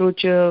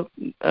approach a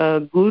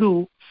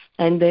guru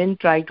and then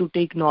try to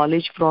take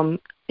knowledge from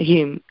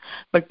him.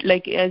 But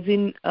as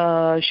in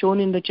shown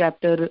in the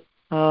chapter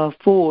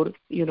 4,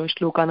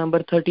 shloka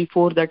number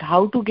 34, that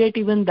how to get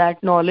even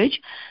that knowledge.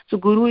 So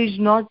Guru is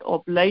not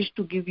obliged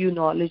to give you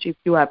knowledge if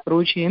you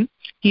approach him.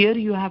 Here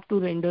you have to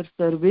render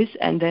service,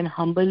 and then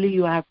humbly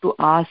you have to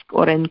ask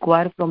or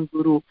inquire from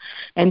Guru,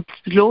 and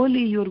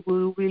slowly your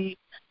Guru will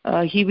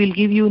he will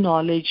give you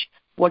knowledge,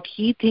 what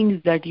he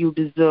thinks that you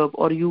deserve,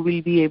 or you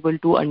will be able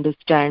to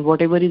understand.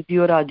 Whatever is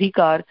your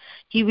adhikar,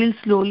 he will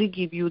slowly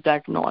give you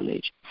that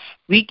knowledge.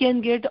 We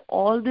can get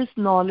all this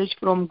knowledge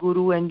from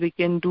Guru, and we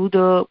can do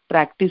the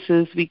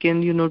practices, we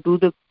can do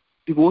the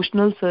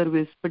devotional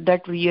service, but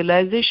that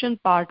realization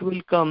part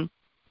will come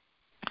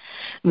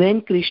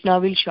when Krishna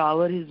will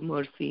shower his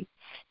mercy.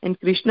 And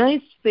Krishna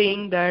is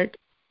saying that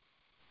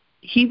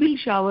he will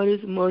shower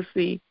his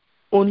mercy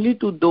only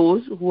to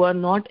those who are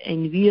not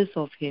envious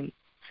of him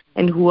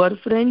and who are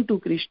friend to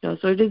Krishna.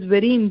 So it is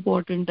very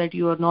important that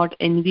you are not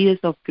envious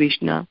of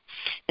Krishna.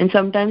 And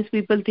sometimes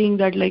people think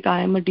that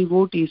I am a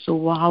devotee,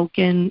 so how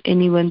can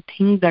anyone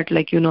think that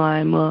I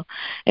am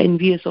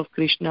envious of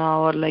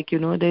Krishna, or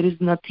there is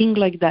nothing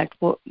like that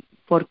for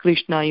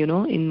Krishna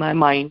in my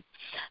mind.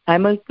 I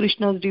am a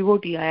Krishna's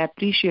devotee, I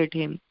appreciate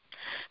him.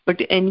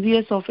 But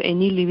envious of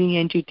any living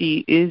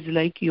entity is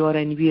like you are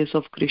envious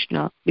of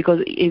Krishna, because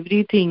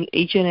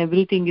each and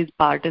everything is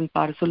part and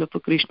parcel of a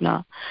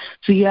Krishna.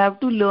 So you have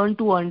to learn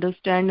to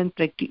understand and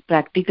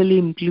practically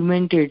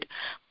implement it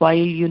while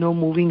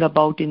moving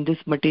about in this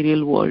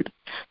material world.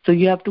 So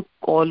you have to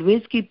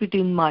always keep it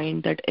in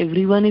mind that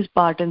everyone is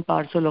part and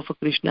parcel of a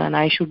Krishna, and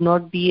I should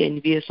not be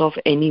envious of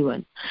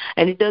anyone.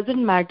 And it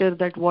doesn't matter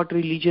that what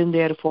religion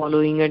they are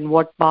following and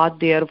what path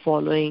they are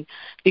following,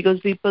 because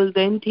people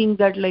then think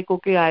that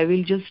okay, I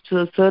will just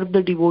serve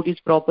the devotees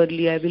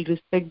properly, I will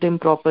respect them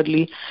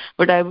properly,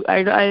 but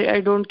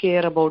I don't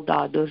care about the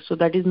others. So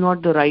that is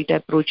not the right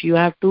approach. You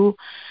have to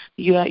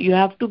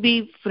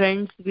be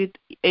friends with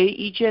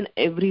each and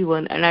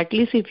everyone. And at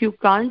least if you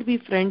can't be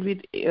friend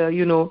with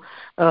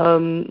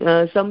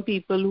some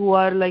people who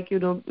are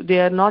they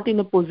are not in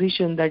a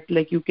position that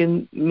you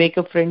can make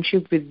a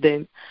friendship with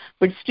them,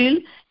 but still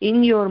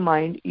in your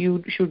mind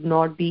you should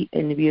not be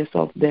envious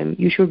of them.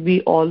 You should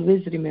be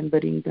always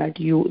remembering that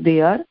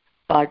they are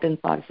part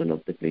and parcel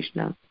of the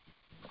Krishna.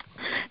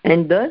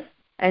 And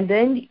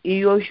then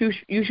you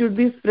should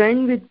be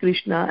friend with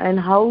Krishna. And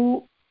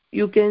how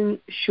you can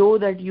show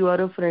that you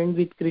are a friend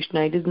with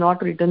Krishna? It is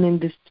not written in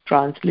this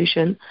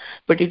translation,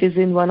 but it is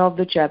in one of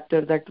the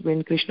chapter, that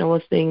when Krishna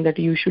was saying that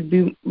you should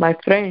be my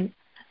friend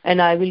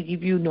and I will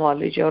give you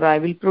knowledge, or I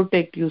will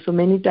protect you. So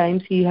many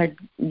times he had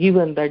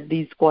given that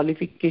these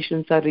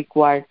qualifications are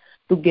required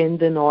to gain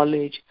the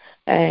knowledge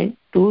and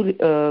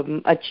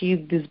to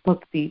achieve this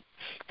bhakti.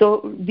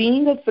 So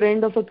being a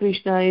friend of a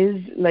Krishna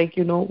is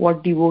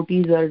what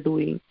devotees are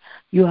doing.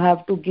 You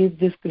have to give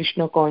this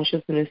Krishna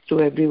consciousness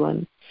to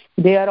everyone.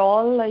 They are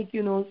all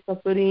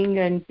suffering,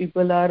 and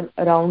people are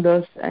around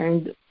us,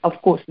 and of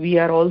course we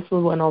are also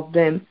one of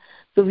them.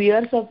 So we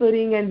are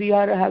suffering, and we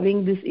are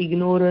having this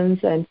ignorance,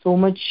 and so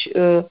much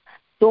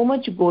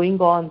going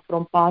on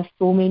from past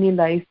so many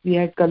lives. We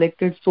had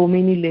collected so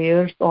many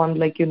layers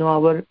on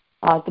our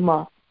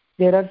Atma.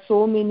 There are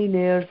so many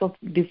layers of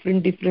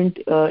different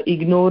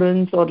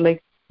ignorance, or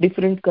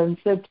different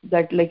concepts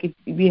that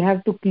we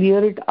have to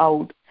clear it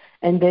out.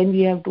 And then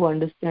we have to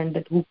understand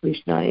that who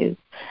Krishna is.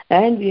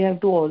 And we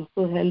have to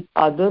also help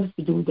others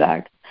to do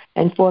that.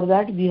 And for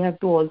that, we have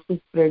to also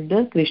spread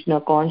the Krishna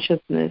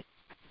consciousness.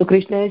 So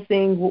Krishna is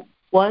saying,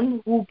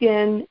 one who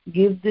can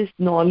give this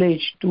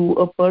knowledge to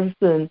a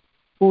person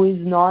who is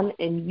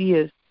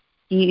non-envious,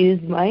 he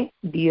is my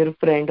dear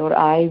friend, or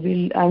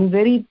I'm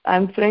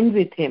friend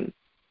with him.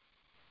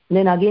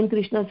 Then again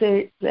Krishna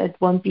said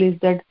at one place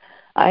that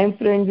I am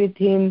friend with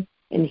him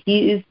and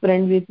he is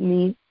friend with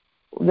me.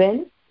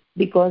 when?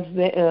 Because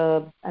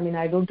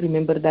I don't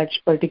remember that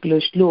particular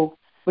shlok,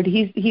 but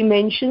he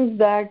mentions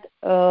that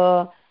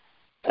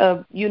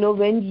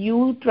when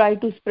you try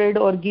to spread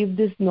or give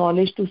this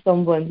knowledge to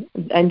someone,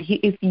 and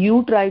if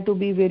you try to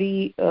be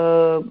very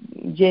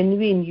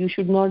genuine, you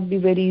should not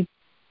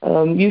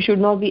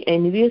be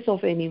envious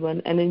of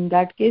anyone, and in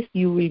that case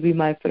you will be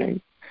my friend.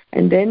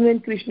 And then when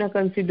Krishna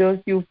considers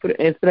you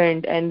a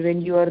friend, and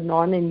when you are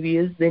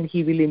non-envious, then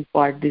he will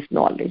impart this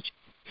knowledge.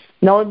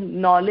 Now,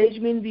 knowledge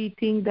means we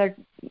think that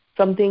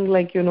something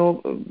like,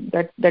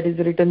 that is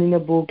written in a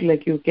book,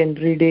 like you can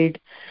read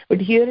it. But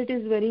here it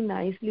is very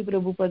nicely,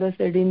 Prabhupada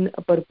said in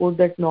a purport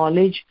that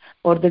knowledge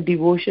or the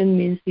devotion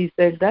means, he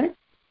said that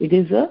it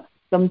is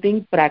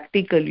something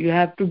practical. You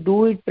have to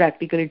do it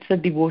practical. It's a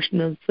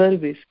devotional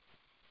service.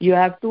 You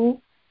have to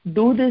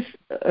do this.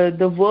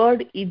 The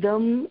word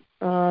idam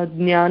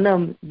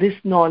jnanam, this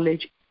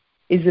knowledge,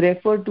 is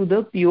referred to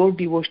the pure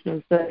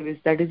devotional service.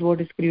 That is what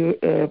is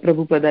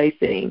Prabhupada is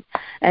saying.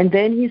 And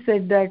then he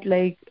said that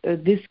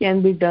this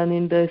can be done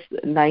in this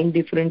 9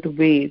 different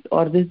ways,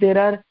 or there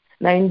are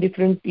 9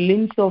 different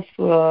limbs of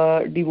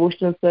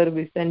devotional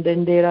service, and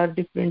then there are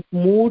different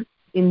moods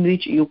in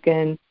which you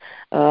can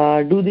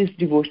do this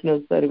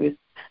devotional service.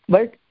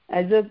 But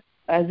as a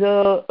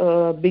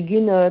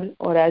beginner,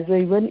 or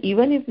even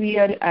if we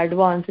are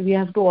advanced, we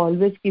have to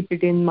always keep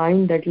it in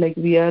mind that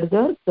we are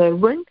the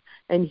servant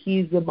and he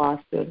is the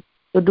master.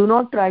 So do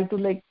not try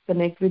to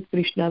connect with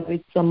Krishna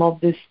with some of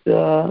this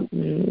bhava,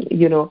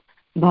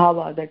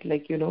 that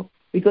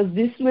because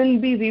this will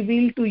be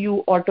revealed to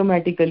you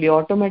automatically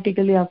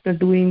after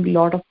doing a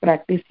lot of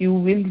practice. You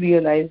will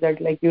realize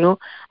that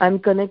I'm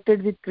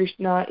connected with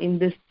Krishna in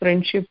this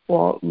friendship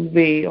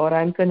way, or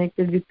I'm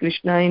connected with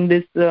Krishna in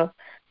this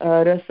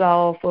rasa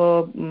of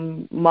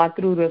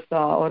matru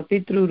rasa or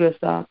pitru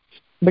rasa.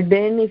 But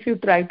then if you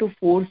try to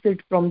force it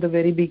from the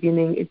very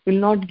beginning, it will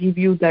not give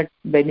you that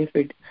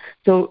benefit.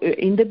 So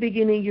in the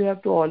beginning, you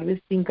have to always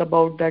think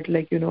about that,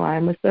 I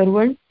am a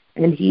servant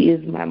and he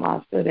is my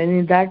master. And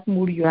in that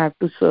mood, you have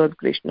to serve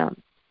Krishna.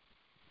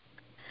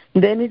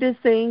 Then it is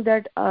saying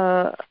that,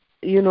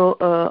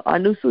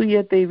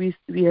 anusuyate,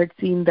 we had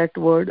seen that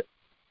word.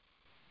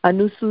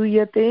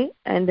 Anusuyate,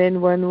 and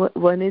then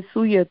one is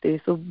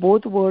suyate. So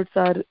both words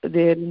are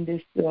there in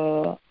this,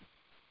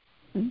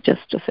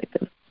 just a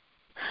second.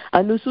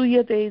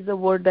 Anusuyate is a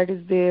word that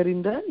is there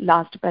in the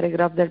last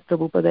paragraph that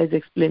Prabhupada is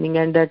explaining,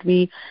 and that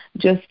we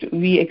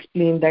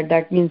explained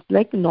that means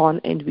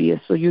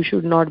non-envious. So you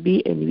should not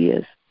be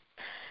envious.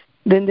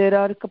 Then there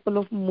are a couple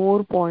of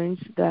more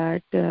points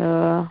that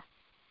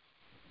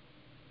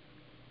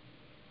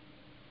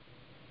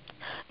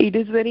it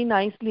is very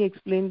nicely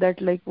explained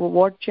that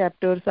what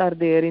chapters are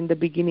there in the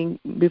beginning.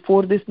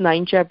 Before this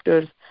 9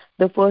 chapters,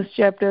 the first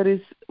chapter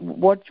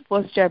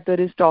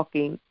is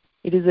talking.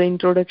 It is the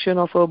introduction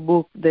of a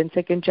book. Then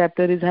second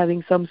chapter is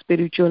having some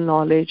spiritual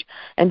knowledge,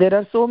 and there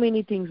are so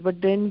many things.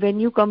 But then when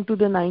you come to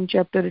the 9th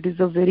chapter, it is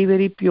a very,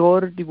 very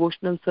pure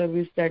devotional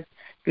service that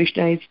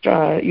Krishna is,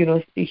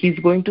 he's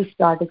going to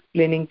start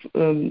explaining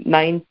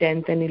 9th,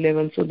 10th, and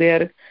 11th. So they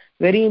are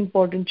very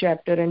important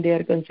chapter, and they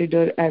are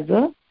considered as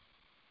a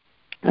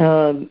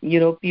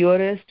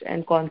purest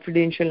and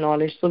confidential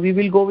knowledge. So we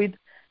will go with,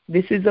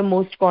 this is the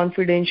most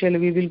confidential.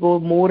 We will go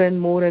more and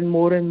more and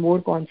more and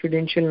more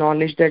confidential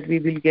knowledge that we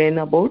will gain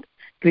about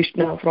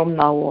Krishna from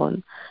now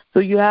on. So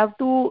you have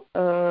to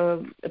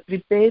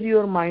prepare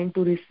your mind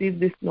to receive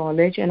this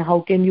knowledge. And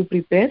how can you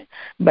prepare?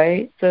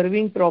 By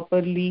serving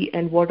properly,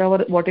 and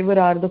whatever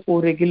are the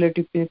 4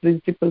 regulative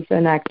principles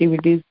and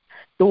activities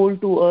told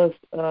to us,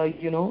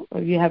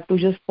 we have to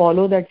just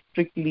follow that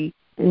strictly.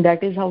 And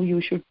that is how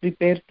you should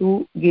prepare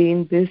to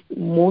gain this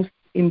most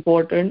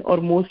important or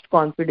most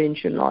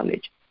confidential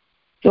knowledge.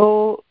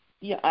 So,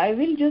 yeah, I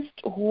will just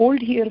hold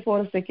here for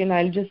a second.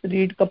 I'll just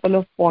read a couple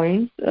of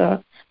points.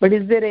 But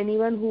is there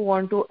anyone who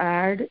want to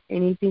add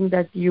anything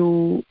that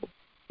you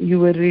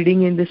were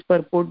reading in this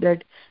purport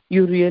that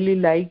you really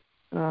like?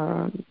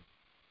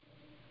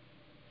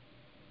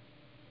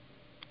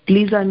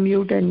 Please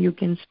unmute and you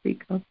can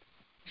speak up.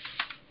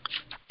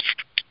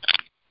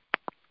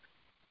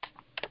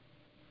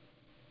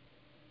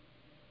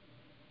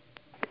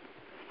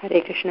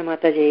 Hare Krishna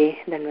Mataji,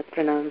 Danvat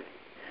Pranam.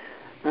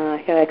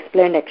 You have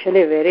explained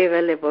actually very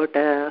well about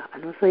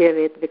Anusuya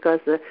Ved,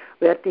 because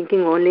we are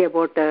thinking only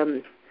about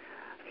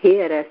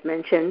here, as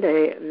mentioned,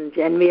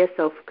 envious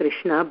of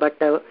Krishna, but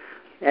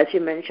as you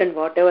mentioned,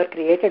 whatever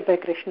created by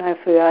Krishna, if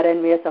we are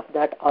envious of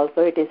that,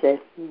 also it is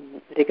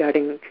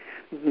regarding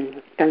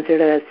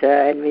considered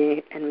as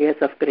envious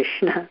of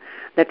Krishna.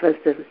 That was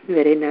a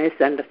very nice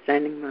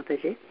understanding,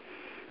 Mataji.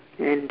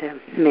 And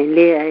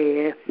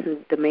mainly,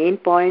 the main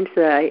points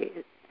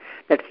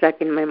that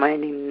stuck in my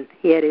mind in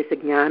here is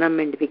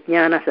jnanam and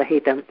vijnana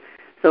sahitam.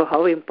 So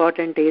how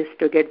important is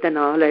to get the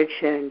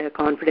knowledge and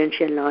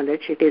confidential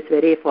knowledge. It is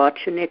very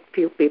fortunate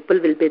few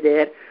people will be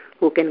there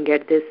who can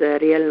get this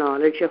real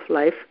knowledge of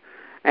life.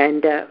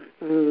 And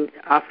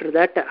after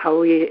that,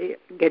 how we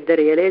get the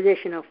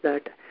realization of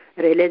that.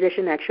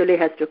 realization actually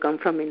has to come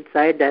from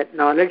inside. That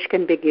knowledge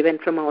can be given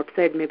from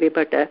outside maybe,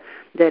 but the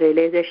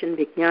realization,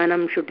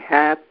 vijnanam, should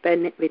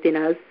happen within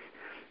us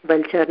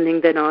while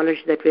churning the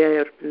knowledge that we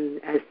are,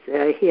 as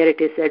here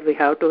it is said, we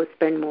have to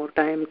spend more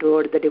time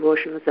toward the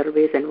devotional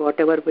service and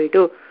whatever we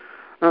do,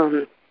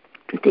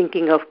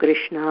 thinking of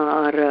Krishna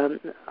or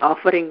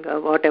offering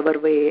whatever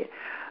we,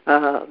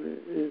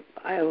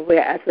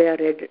 as we are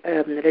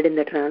read in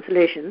the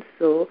translations.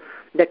 So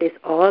that is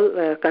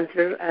all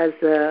considered as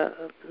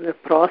a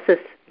process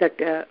that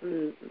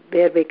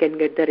where we can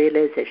get the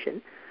realization.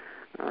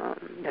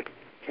 That's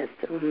just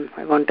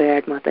I want to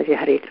add, Mataji.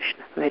 Hare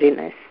Krishna. Very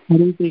nice.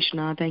 Hare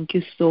Krishna. Thank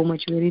you so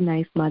much. Very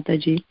nice,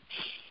 Mataji.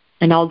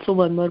 And also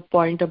one more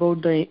point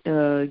about the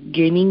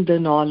gaining the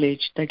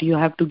knowledge, that you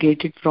have to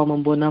get it from a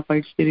bona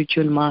fide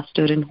spiritual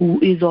master and who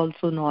is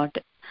also not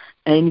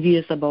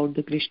envious about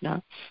the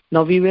Krishna.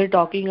 Now we were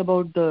talking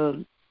about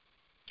the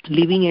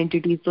living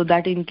entities, so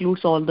that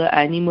includes all the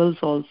animals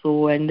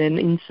also, and then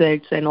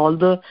insects and all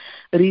the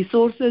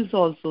resources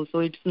also. So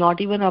it's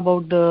not even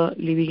about the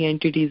living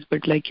entities,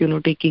 but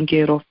taking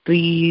care of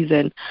trees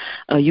and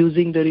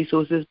using the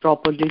resources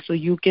properly. So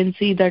you can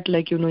see that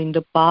in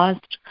the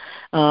past,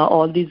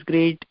 all these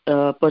great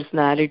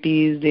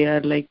personalities, they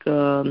are like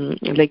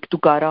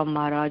Tukaram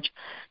Maharaj.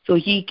 So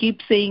he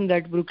keeps saying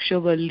that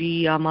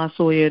Vrikshavalli Ama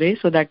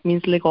Soyere. So that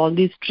means all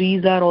these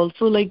trees are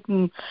also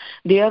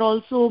they are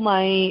also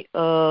my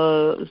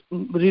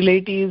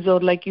relatives, or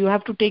you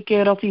have to take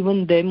care of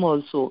even them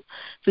also.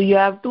 So you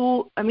have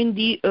to,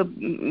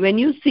 when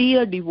you see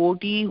a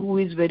devotee who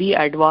is very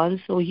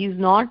advanced, so he's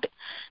not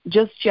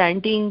just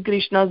chanting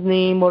Krishna's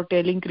name or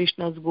telling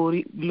Krishna's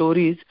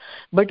glories,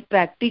 but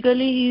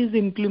practically he is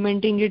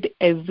implementing it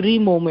every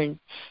moment.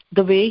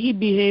 The way he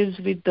behaves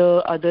with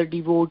the other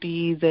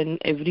devotees and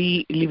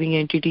every living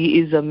entity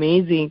is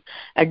amazing.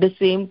 At the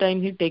same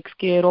time, he takes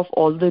care of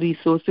all the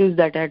resources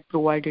that had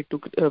provided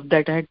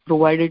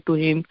to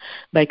him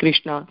by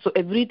Krishna. So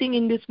everything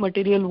in this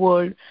material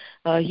world,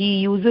 he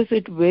uses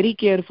it very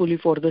carefully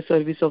for the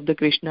service of the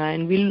Krishna,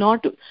 and will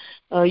not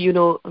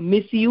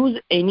misuse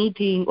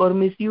anything or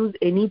misuse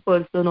any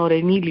person or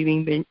any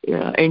living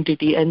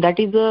entity. And that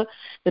is a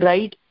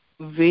right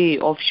way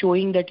of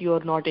showing that you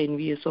are not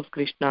envious of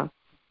Krishna.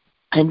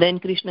 And then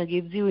Krishna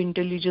gives you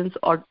intelligence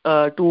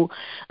to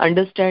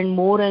understand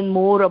more and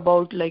more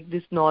about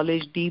this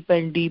knowledge deep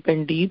and deep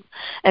and deep.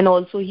 And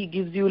also he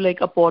gives you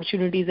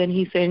opportunities, and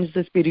he sends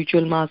the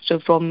spiritual master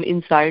from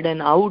inside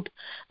and out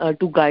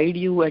to guide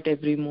you at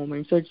every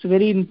moment. So it's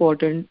very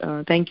important.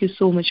 Thank you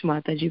so much,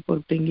 Mataji, for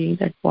bringing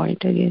that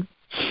point again.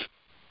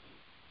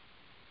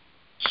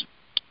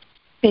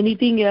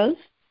 Anything else?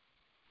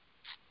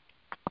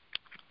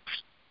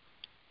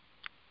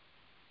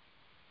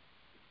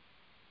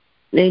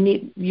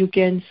 You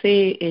can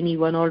say any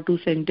one or two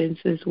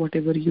sentences,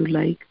 whatever you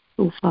like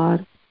so far,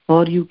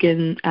 or you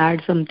can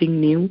add something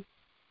new.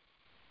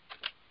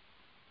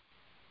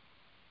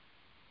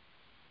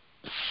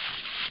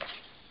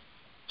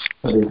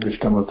 Hare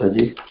Krishna,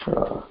 Mataji.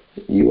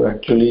 You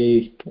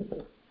actually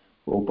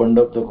opened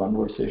up the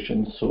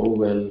conversation so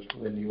well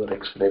when you were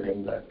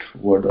explaining that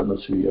word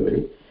Anasuya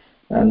way,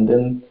 and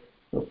then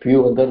a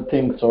few other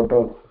things sort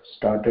of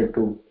started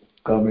to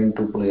come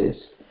into place.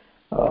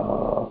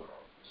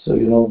 So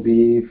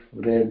we've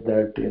read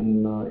that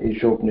in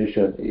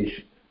Ishopanishad,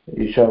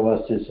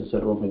 Ishavasya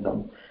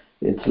Sarvamidam,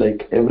 it's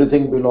like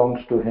everything belongs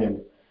to him.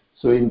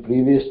 So in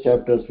previous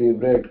chapters we've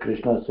read,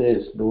 Krishna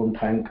says, don't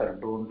hanker,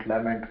 don't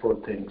lament for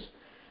things.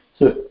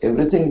 So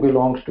everything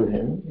belongs to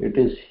him. It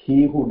is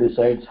he who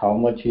decides how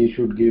much he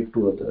should give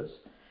to others.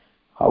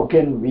 How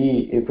can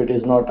we, if it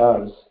is not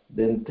ours,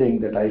 then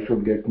think that I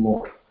should get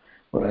more,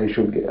 or I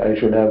should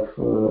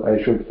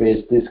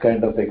face this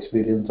kind of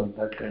experience or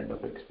that kind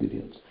of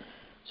experience?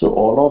 So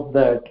all of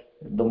that,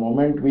 the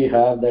moment we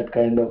have that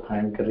kind of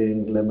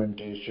hankering,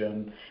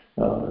 lamentation,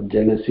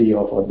 jealousy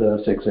of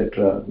others,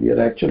 etc., we are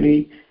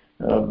actually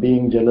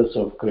being jealous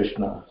of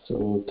Krishna.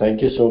 So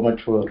thank you so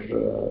much for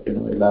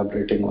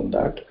elaborating on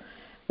that.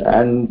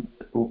 And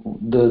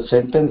the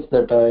sentence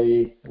that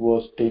I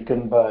was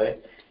taken by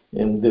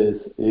in this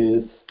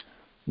is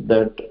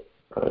that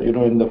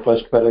in the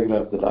first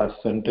paragraph, the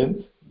last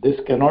sentence, this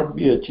cannot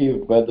be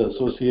achieved by the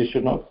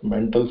association of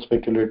mental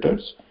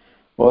speculators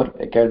or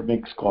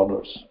academic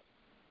scholars,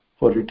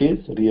 for it is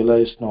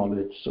realized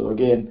knowledge. So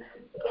again,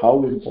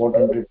 how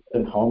important it is,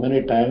 and how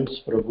many times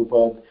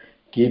Prabhupada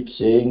keeps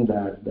saying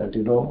that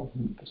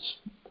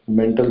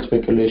mental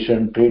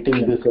speculation,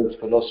 treating this as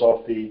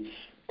philosophy,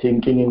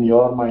 thinking in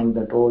your mind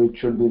that it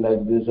should be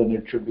like this and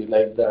it should be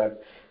like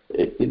that,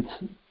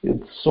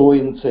 it's so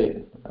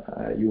insane.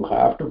 You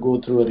have to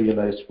go through a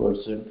realized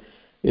person.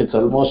 It's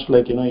almost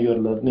like you're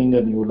learning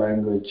a new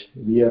language.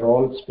 We are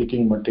all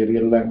speaking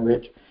material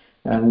language,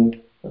 and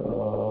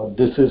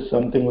this is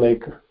something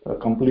like a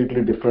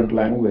completely different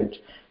language.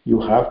 You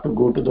have to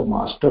go to the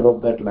master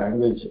of that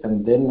language,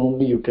 and then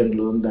only you can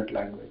learn that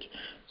language.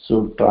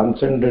 So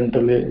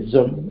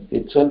transcendentalism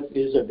itself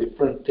is a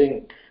different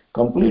thing,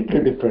 completely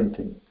different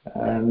thing,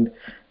 and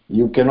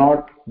you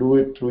cannot do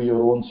it through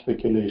your own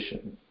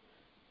speculation.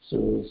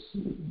 So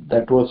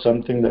that was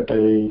something that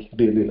I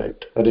really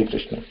liked. Hare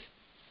Krishna.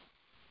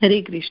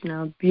 Hare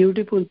Krishna.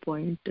 Beautiful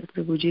point,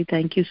 Prabhuji.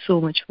 Thank you so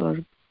much for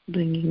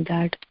bringing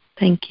that.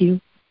 Thank you.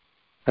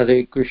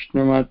 Hare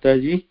Krishna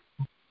Mataji.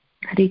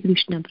 Hare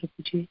Krishna,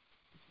 Prabhuji.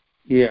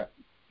 Yeah.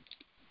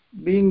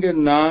 Being a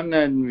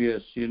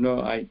non-envious,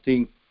 I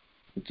think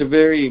it's a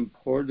very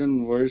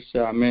important verse.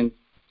 I mean,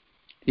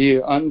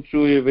 here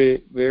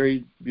Ansuyave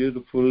very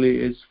beautifully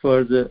is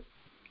for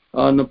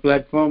on the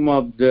platform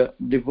of the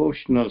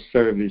devotional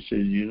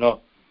services.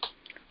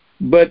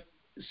 But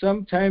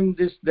sometimes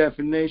this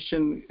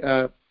definition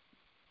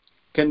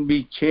can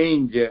be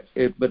changed,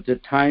 but the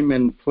time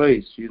and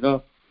place,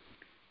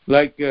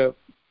 like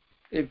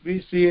if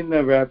we see in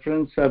the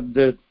reference of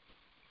the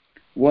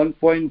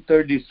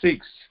 1.36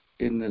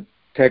 in the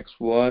text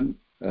 1,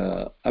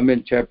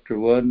 chapter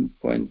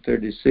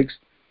 1.36,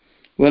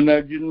 when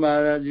Arjun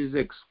Maharaj is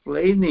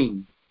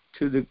explaining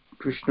to the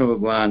Krishna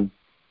Bhagavan,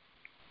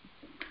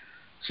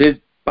 says,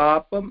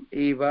 Papam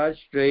eva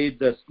shray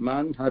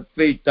dasman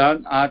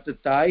hatvaitan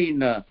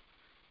atataina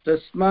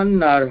tasman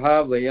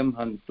narha vayam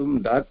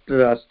hantum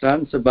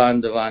datrastan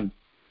sabandhavan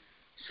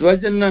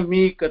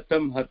swajanami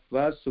katam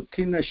hatva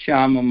sukhina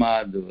shama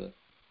madhava.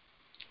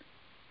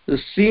 The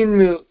sin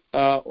will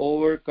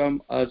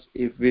overcome us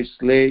if we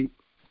slay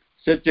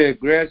such an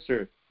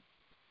aggressor.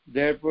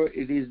 Therefore,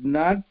 it is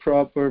not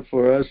proper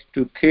for us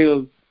to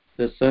kill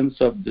the sons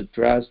of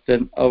Dhritarashtra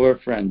and our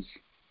friends.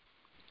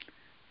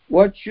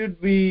 What should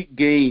we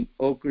gain,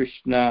 O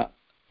Krishna,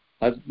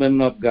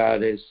 husband of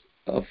goddess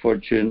of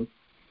fortune,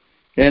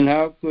 and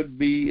how could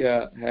we be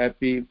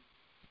happy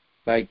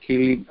by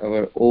killing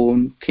our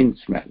own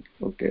kinsman?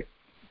 Okay.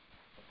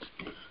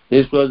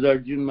 This was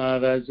Arjun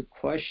Maharaj's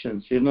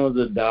questions,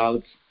 the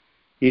doubts.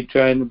 He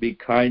trying to be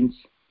kind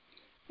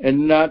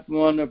and not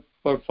want to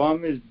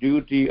perform his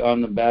duty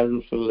on the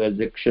battlefield as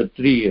a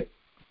Kshatriya.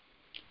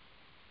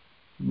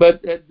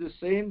 But at the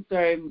same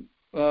time,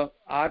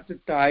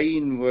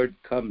 Atatayin word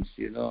comes,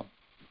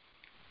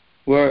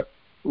 where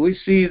we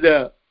see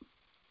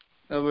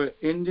our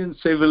Indian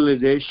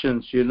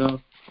civilizations,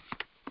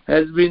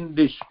 has been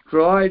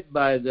destroyed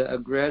by the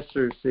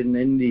aggressors in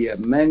India.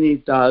 Many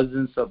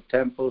thousands of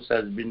temples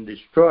has been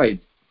destroyed.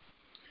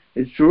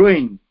 It's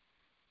ruined.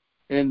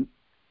 And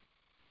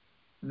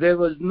there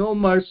was no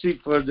mercy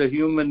for the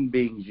human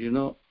beings,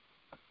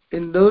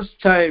 In those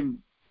times,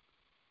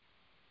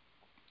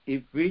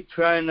 if we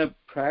try to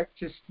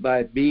practice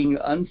by being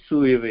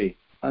ansuyave,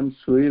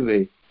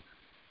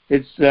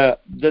 it's the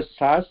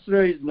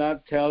Shastra is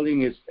not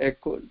telling us.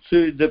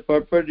 So the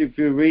purport, if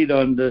you read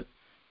on the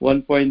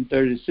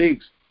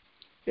 1.36,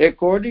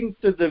 according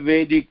to the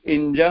Vedic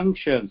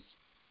injunctions,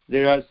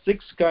 there are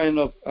 6 kind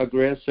of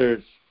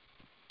aggressors.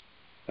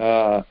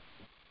 The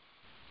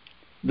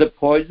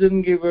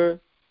poison giver,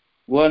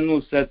 one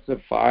who sets a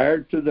fire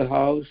to the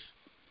house,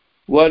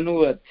 one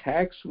who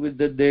attacks with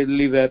the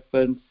deadly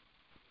weapons,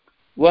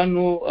 one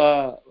who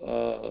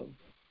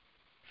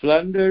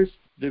plunders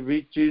the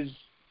riches,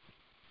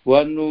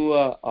 one who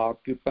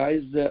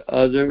occupies the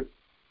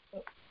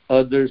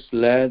other's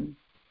land,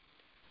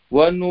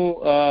 one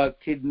who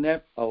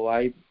kidnaps a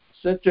wife.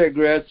 Such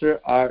aggressors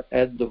are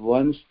at the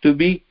ones to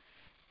be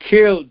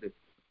killed,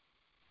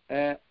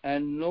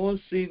 and no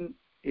sin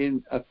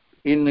is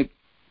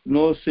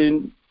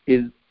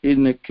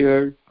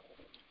incurred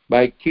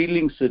by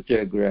killing such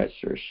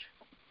aggressors.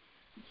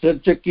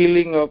 Such a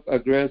killing of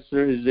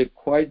aggressor is a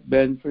quite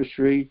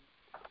beneficiary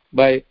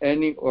by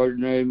any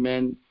ordinary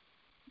man,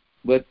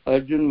 but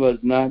Arjun was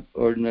not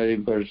ordinary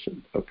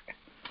person. Okay,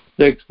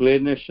 the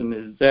explanation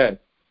is that.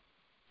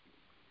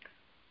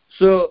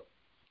 So,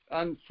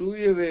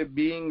 Ansuyave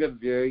being a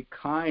very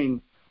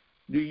kind,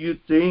 do you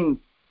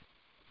think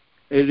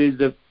it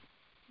is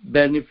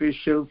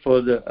beneficial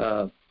for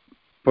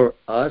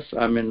us?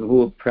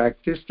 Who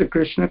practice the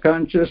Krishna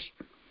conscious,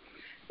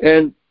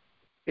 and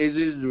it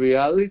is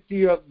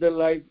reality of the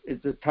life.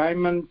 It's a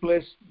time and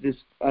place. This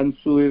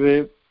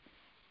Ansuyave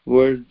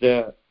word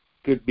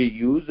could be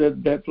used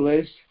at that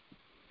place.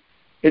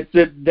 It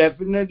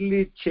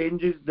definitely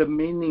changes the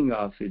meaning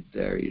of it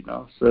there,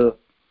 So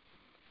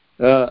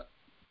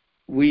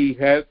we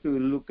have to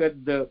look at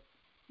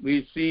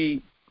we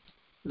see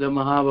the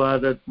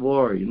Mahabharata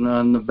war,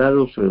 on the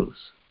battlefields.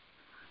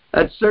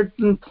 At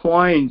certain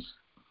points,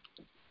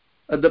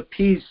 the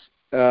peace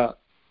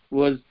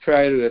was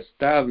tried to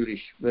establish,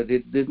 but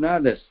it did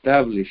not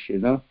establish,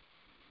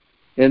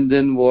 And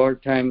then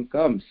wartime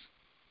comes.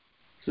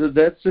 So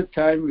that's the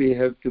time we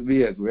have to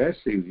be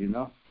aggressive,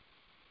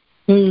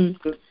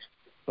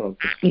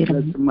 Okay,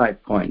 that's my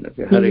point.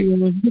 Okay,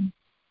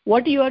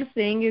 What you are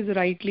saying is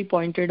rightly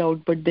pointed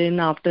out, but then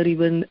after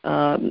even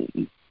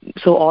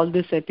so all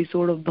this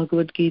episode of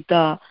Bhagavad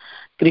Gita,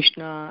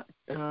 Krishna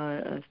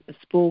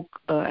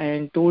spoke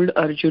and told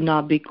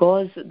Arjuna,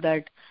 because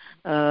that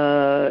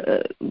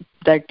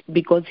that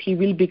because he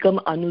will become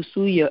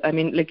Anusuya,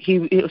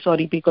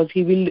 because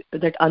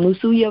that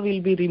Anusuya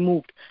will be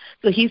removed.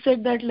 So he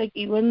said that like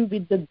even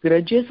with the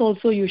grudges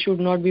also you should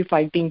not be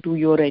fighting to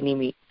your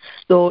enemy.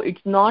 So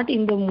it's not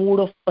in the mood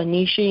of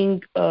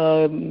punishing,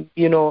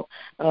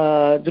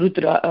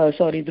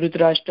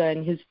 Dhritarashtra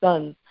and his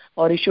son,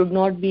 or he should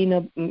not be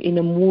in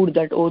a mood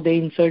that, oh, they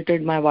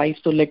insulted my wife,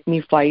 so let me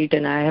fight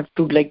and I have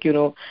to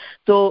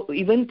So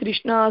even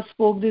Krishna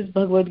spoke this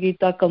Bhagavad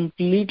Gita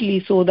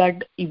completely so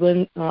that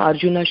even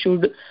Arjuna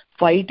should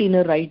fight in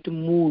a right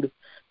mood.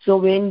 So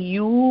when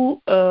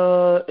you,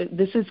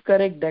 this is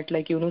correct that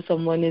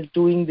someone is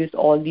doing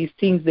all these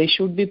things, they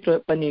should be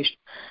punished.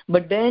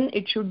 But then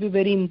it should be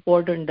very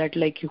important that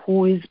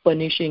who is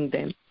punishing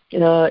them.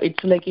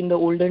 It's like in the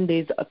olden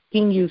days, a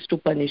king used to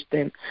punish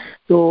them.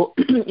 So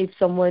if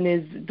someone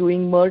is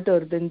doing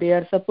murder, then they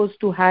are supposed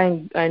to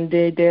hang, and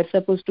they are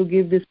supposed to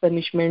give this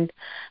punishment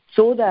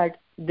so that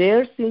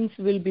their sins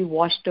will be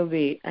washed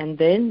away, and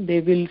then they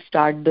will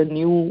start the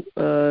new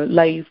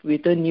life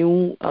with a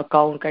new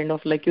account,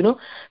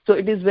 So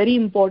it is very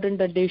important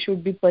that they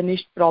should be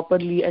punished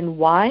properly. And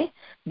why?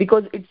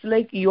 Because it's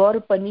like you are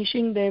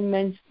punishing them,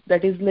 and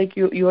that is like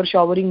you are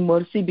showering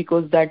mercy,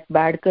 because that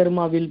bad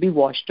karma will be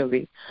washed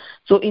away.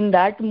 So in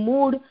that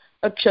mood,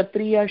 a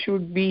kshatriya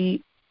should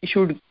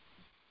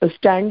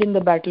stand in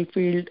the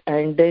battlefield,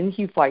 and then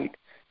he fight.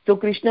 So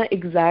Krishna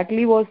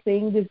exactly was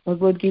saying this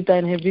Bhagavad Gita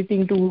and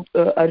everything to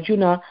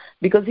Arjuna,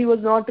 because he was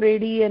not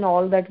ready and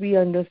all that, we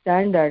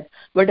understand that.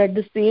 But at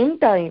the same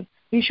time,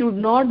 he should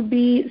not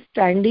be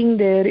standing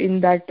there in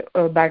that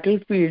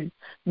battlefield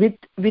with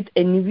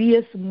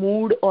envious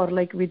mood, or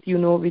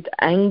with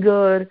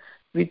anger,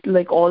 with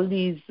all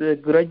these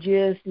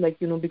grudges,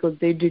 because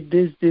they did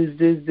this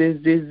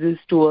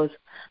to us.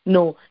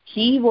 No,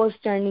 he was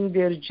standing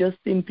there just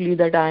simply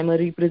that I am a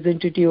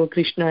representative of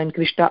Krishna, and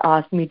Krishna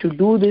asked me to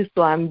do this,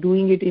 so I am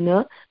doing it in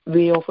a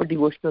way of a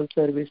devotional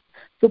service.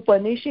 So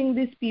punishing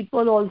these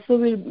people also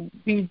will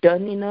be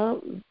done in a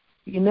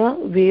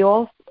way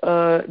of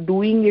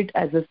doing it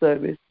as a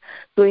service.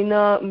 So in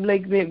a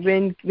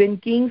when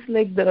kings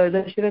like the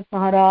Dasharath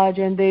Maharaj,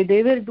 and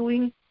they were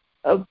doing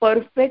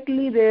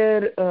perfectly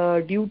their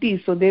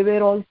duties, so they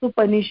were also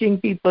punishing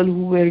people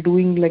who were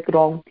doing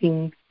wrong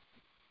things.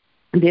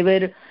 They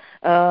were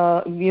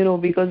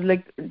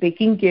because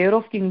taking care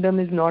of kingdom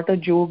is not a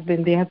joke.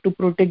 Then they have to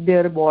protect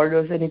their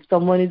borders, and if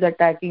someone is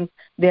attacking,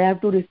 they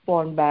have to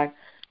respond back.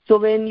 So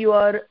when you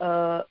are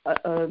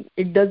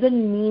it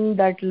doesn't mean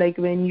that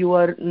when you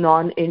are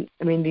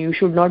you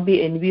should not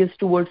be envious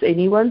towards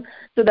anyone,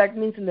 so that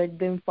means let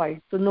them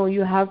fight. So no,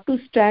 you have to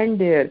stand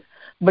there,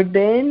 but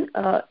then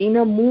in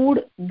a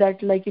mood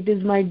that it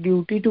is my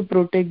duty to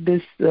protect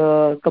this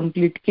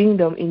complete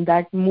kingdom. In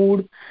that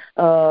mood,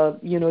 all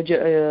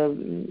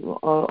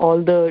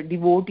the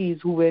devotees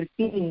who were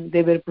king,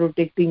 they were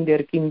protecting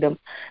their kingdom.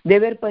 They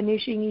were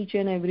punishing each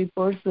and every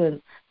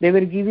person. They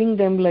were giving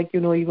them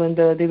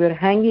they were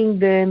hanging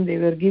them. They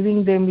were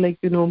giving them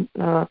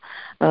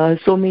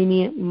so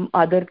many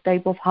other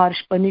type of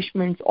harsh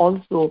punishments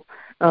also.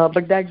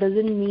 But that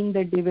doesn't mean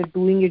that they were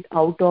doing it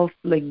out of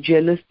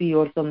jealousy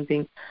or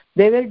something.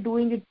 They were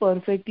doing it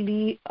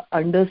perfectly,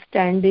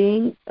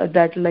 understanding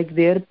that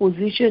their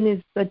position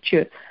is such.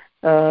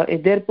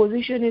 Their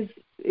position is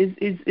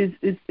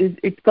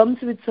it comes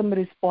with some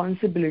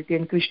responsibility,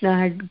 and Krishna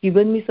had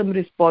given me some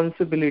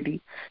responsibility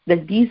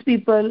that these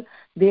people,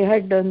 they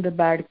had done the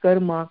bad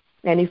karma,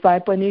 and if I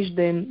punish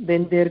them,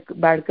 then their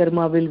bad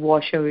karma will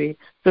wash away.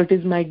 So it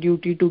is my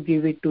duty to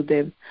give it to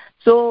them.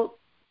 So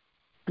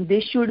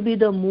this should be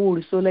the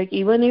mood. So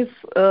even if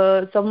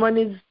someone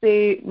is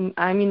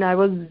I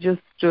was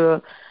just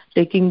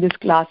taking these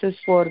classes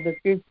for the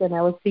kids, and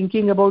I was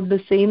thinking about the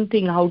same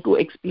thing, how to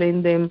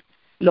explain them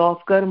law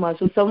of karma.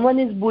 So someone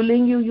is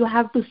bullying you, you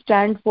have to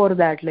stand for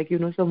that.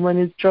 Someone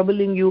is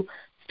troubling you,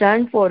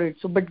 stand for it.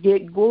 So but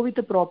go with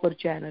a proper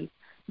channel.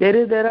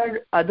 There are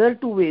other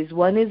two ways.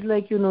 One is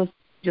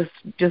just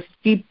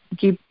keep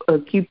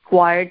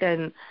quiet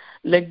and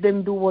let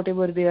them do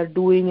whatever they are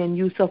doing, and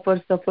you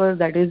suffer.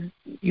 That is,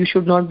 you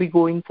should not be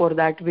going for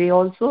that way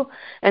also.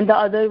 And the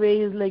other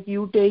way is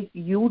you take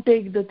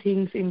the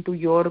things into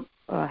your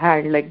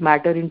hand,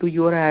 matter into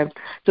your hand.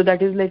 So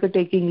that is a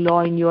taking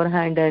law in your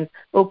hand, and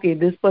okay,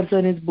 this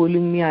person is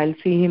bullying me, I'll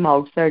see him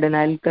outside and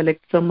I'll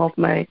collect some of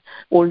my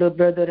older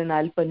brother and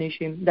I'll punish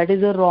him. That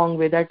is a wrong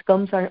way. That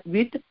comes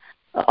with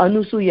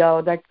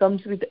anusuya, that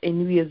comes with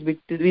envious, with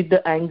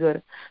the anger.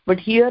 But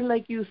here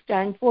you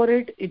stand for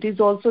it. It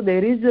is also,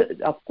 there is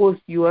of course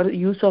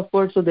you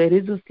suffered, so there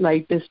is a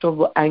slightest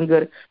of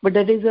anger, but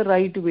that is the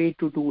right way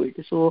to do it.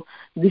 So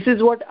this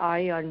is what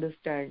I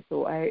understand.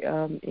 So I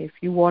if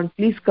you want,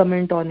 please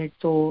comment on it.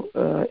 So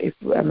is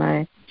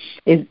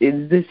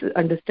this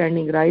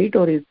understanding right,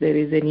 or is there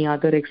is any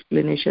other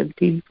explanation?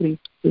 Feel free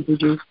to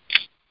do.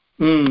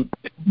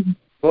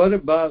 What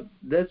about,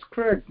 that's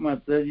correct,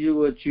 Mataji,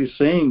 what you're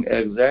saying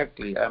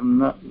exactly. I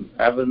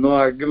have no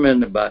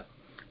argument about it.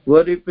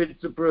 What if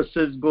it's a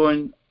process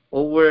going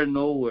over and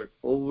over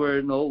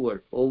and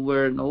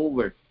over and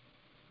over?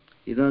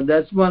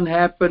 That's one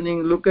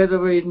happening. Look at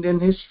our Indian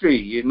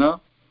history.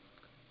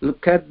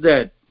 Look at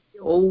that.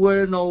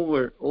 Over and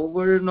over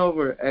and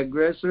over.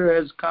 Aggressor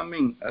has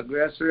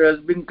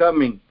been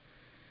coming.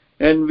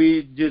 And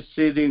we just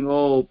sitting,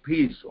 oh,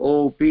 peace,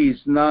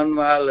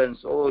 non-violence,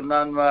 oh,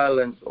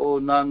 non-violence, oh,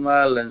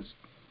 non-violence.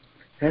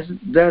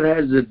 That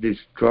has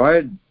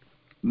destroyed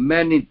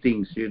many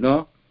things.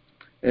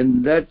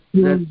 And that's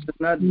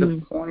not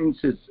the point.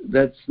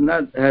 That's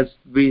not has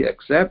to be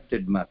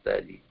accepted,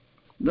 Mataji.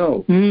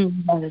 No.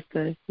 That is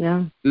correct.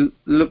 Yeah.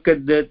 Look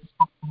at that.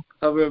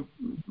 Our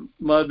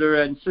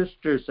mother and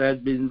sisters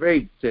had been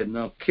raped and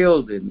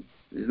killed and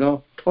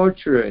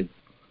tortured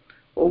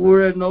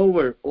over and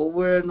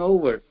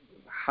over.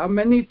 How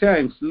many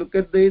times? Look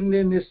at the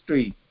Indian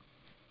history.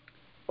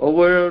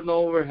 Over and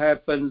over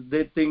happens.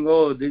 They think,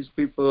 oh, these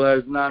people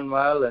are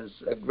non-violence,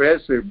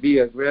 aggressor, be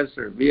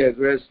aggressor.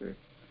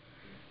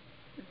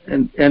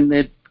 And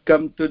it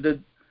come to the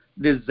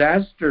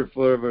disaster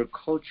for our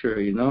culture.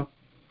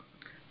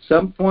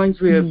 Some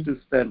points we have to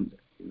stand.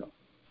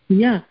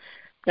 Yeah.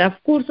 Of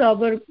course,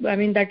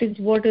 that is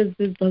what is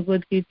this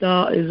Bhagavad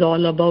Gita is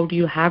all about.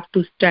 You have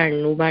to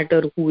stand no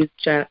matter who is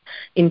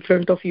in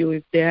front of you.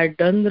 If they had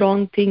done the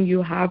wrong thing,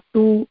 you have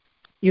to,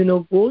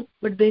 go.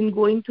 But then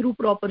going through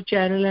proper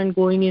channel and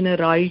going in a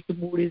right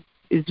mood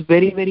is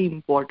very, very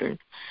important.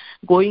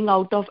 Going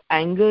out of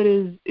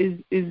anger is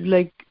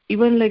like,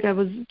 even like I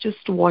was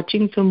just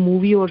watching some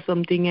movie or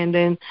something, and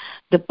then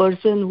the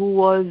person who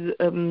was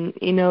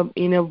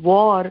in a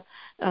war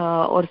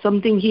or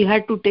something, he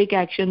had to take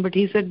action, but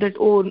he said that,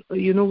 oh,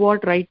 you know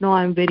what, right now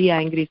I'm very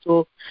angry,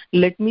 so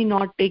let me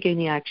not take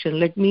any action.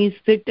 Let me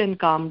sit and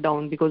calm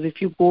down, because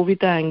if you go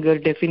with anger,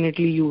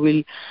 definitely you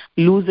will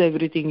lose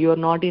everything. You are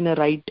not in a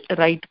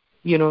right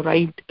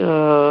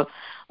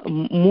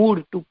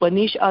mood to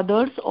punish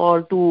others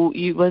or to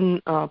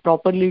even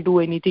properly do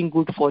anything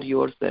good for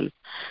yourself.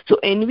 So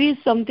envy is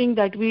something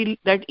that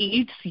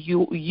eats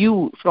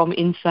you from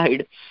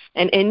inside.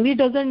 And envy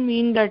doesn't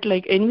mean that,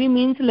 like, envy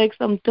means like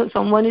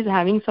someone is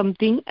having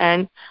something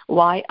and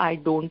why I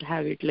don't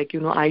have it, like,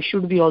 I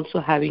should be also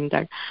having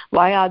that.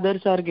 Why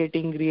others are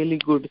getting really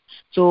good,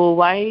 so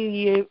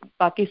why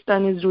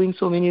Pakistan is doing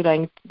so many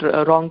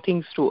wrong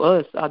things to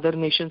us, other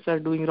nations are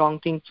doing wrong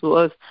things to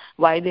us,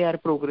 why they are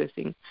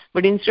progressing.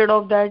 But instead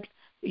of that,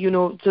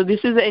 so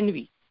this is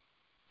envy.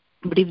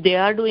 But if they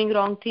are doing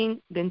wrong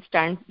thing, then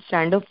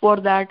stand up for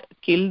that,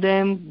 kill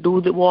them, do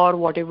the war,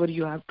 whatever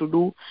you have to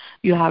do,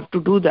 you have to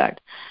do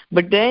that.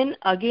 But then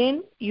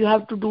again, you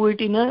have to do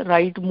it in a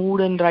right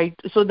mood and right.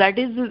 So that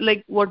is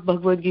like what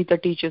Bhagavad Gita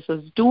teaches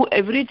us. Do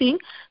everything,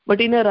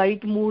 but in a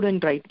right mood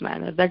and right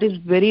manner. That is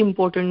very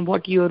important,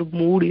 what your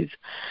mood is.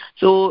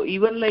 So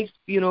even like,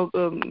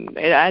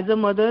 as a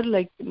mother,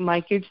 like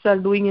my kids are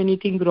doing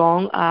anything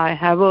wrong, I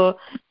have a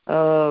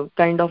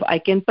kind of, I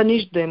can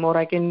punish them, or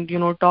I can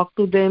talk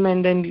to them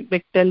and then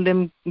like tell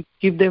them,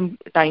 give them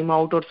time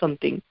out or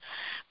something.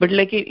 But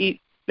like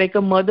like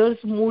a mother's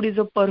mood is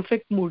a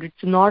perfect mood.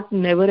 It's not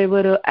never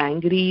ever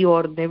angry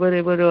or never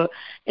ever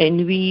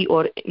envy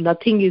or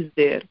nothing is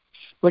there.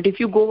 But if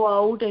you go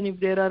out and if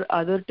there are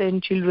other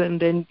 10 children,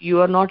 then you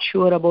are not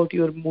sure about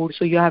your mood.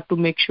 So you have to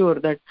make sure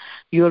that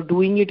you are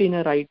doing it in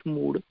a right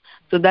mood.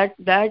 So that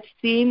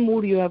same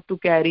mood you have to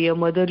carry, a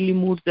motherly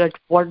mood, that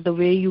what the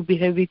way you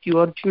behave with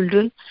your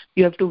children,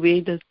 you have to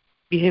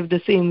behave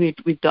the same way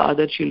with the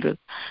other children.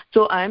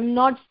 So I'm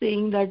not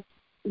saying that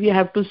we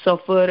have to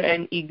suffer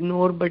and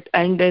ignore,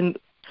 and then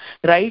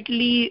right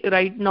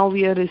now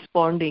we are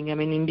responding. I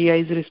mean, India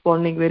is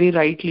responding very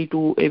rightly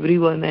to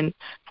everyone and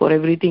for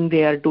everything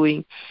they are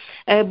doing.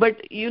 But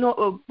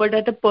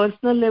at a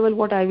personal level,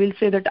 what I will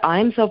say, that I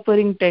am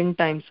suffering 10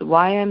 times.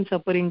 Why I am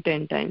suffering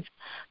 10 times?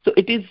 So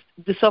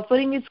the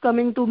suffering is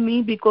coming to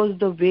me because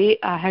the way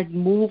I had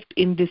moved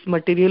in this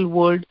material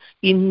world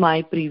in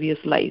my previous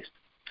lives.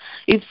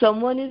 If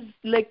someone is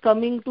like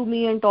coming to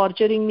me and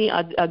torturing me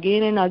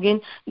again and again,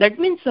 that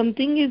means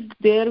something is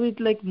there with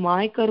like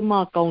my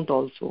karma account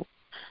also.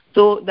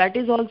 So that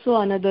is also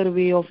another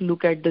way of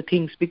look at the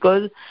things,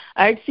 because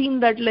I had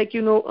seen that, like,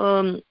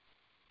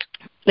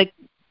 like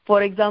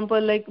for example,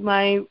 like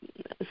my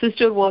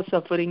sister was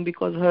suffering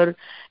because her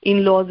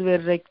in-laws were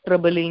like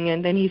troubling,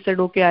 and then he said,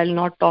 okay, I'll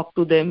not talk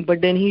to them.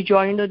 But then he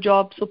joined a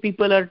job, so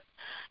people are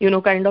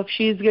kind of,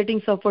 she's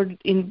getting suffered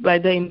in by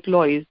the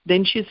employees.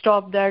 Then she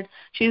stopped that.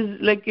 She's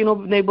like,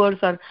 neighbors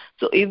are.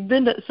 So if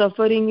the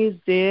suffering is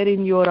there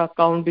in your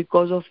account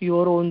because of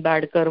your own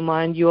bad karma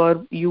and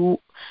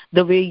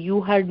the way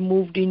you had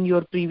moved in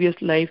your previous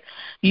life,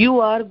 you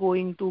are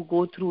going to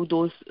go through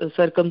those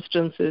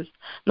circumstances.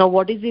 Now,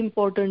 what is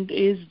important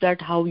is that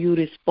how you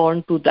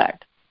respond to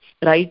that.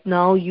 Right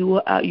now, you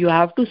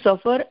have to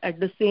suffer. At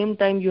the same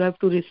time, you have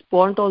to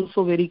respond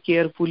also very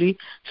carefully,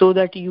 so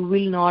that you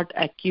will not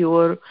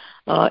accrue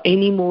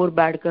any more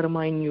bad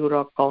karma in your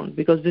account,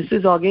 because this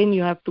is, again,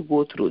 you have to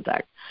go through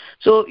that.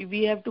 So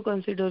we have to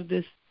consider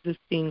this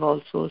thing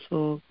also.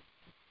 So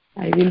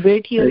I will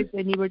wait here. If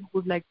anybody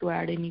would like to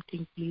add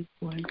anything, please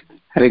go ahead.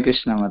 Hare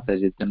Krishna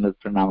Mataji, Dandavat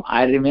Pranam.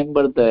 I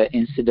remember the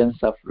incidents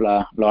of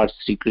Lord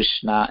Sri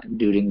Krishna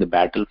during the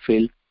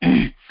battlefield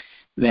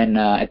when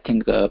I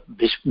think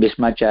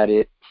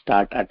Bhishmacharya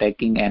start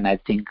attacking, and I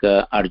think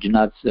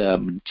Arjuna's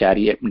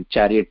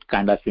chariot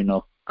kind of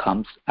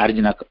comes.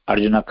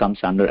 Arjuna comes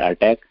under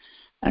attack,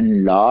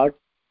 and Lord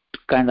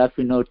kind of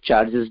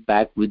charges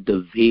back with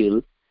the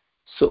wheel.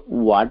 So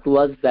what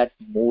was that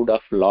mood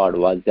of Lord?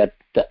 Was that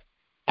the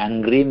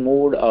angry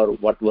mood, or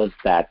what was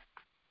that?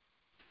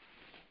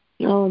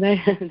 Oh,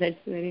 that's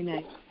very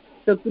nice.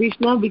 So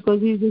Krishna, because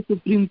he is the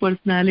supreme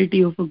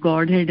personality of a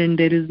Godhead and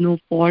there is no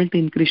fault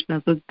in Krishna,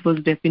 so it was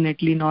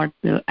definitely not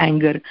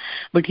anger.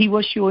 But he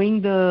was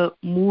showing the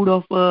mood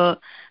of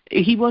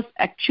he was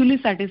actually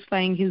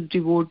satisfying his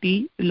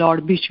devotee,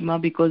 Lord Bhishma,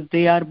 because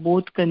they are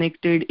both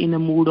connected in a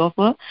mood of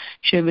a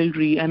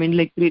chivalry. I mean,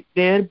 like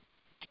their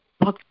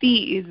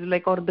bhakti is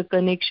like, or the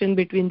connection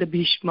between the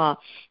Bhishma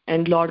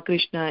and Lord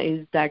Krishna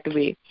is that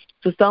way.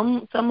 So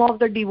some of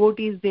the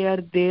devotees, they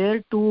are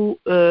there to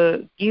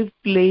give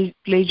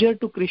pleasure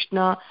to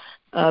Krishna,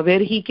 where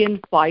he can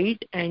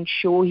fight and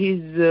show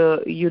his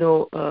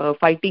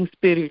fighting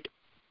spirit.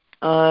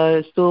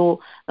 So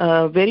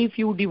very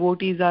few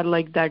devotees are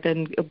like that,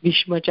 and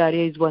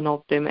Bhishmacharya is one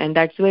of them, and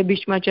that's why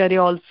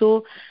Bhishmacharya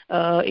also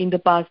in the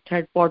past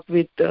had fought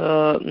with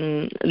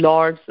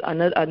lords,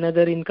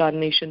 another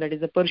incarnation, that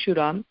is a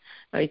Parshuram.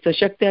 It's a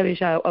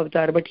Shaktavesha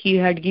avatar, but he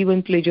had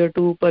given pleasure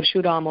to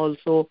Parshuram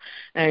also,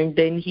 and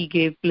then he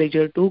gave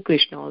pleasure to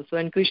Krishna also.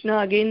 And Krishna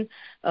again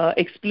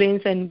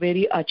explains, and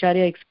very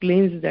Acharya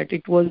explains that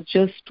it was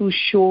just to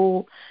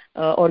show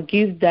or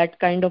give that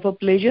kind of a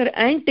pleasure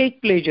and take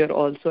pleasure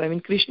also. I mean,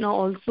 Krishna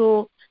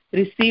also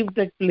received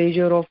that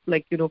pleasure of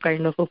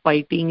kind of a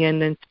fighting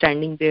and then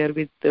standing there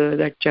with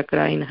that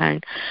chakra in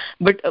hand.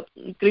 But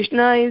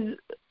Krishna is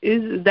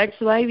that's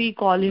why we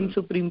call him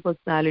Supreme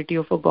Personality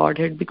of a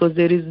Godhead, because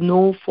there is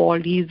no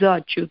fault. He is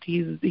a Achyut.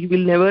 He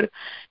will never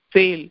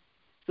fail.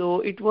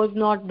 So it was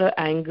not the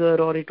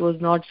anger, or it was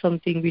not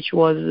something which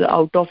was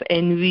out of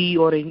envy,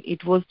 or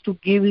it was to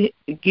give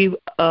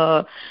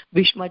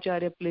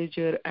Bhishmacharya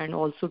pleasure and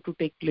also to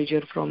take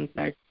pleasure from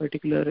that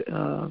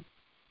particular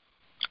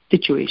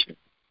situation.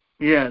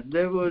 Yeah,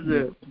 there was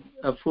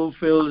a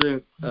fulfilled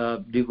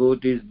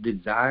devotee's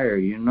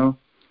desire,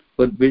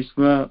 But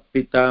Bhishma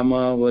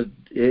Pitama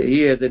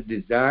he had a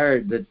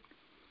desire that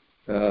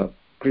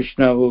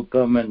Krishna will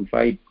come and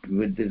fight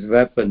with his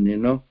weapon,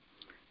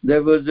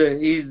 There was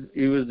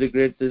he was the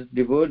greatest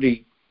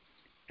devotee,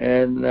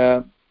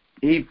 and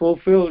he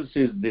fulfills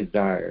his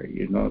desire,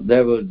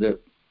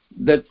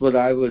 that's what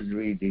I was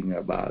reading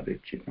about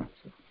it,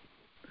 So,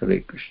 Hare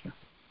Krishna.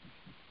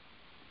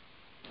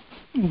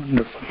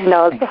 Wonderful. And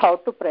also how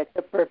to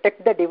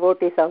protect the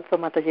devotees also,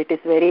 Mataji. It is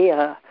very,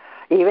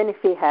 even if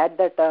he had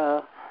that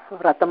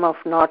vratam of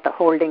not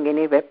holding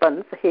any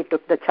weapons, he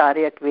took the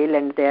chariot wheel,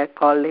 and they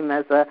called him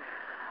as a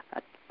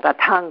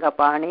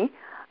Rathangapani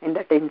in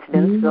that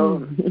incident.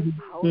 So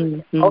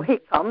how he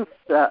comes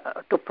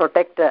to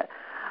protect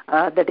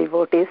the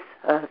devotees,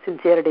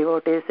 sincere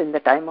devotees in the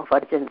time of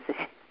urgency.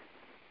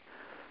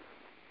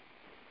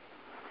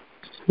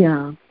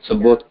 Yeah. So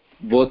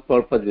both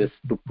purposes,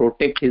 to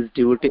protect his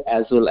devotee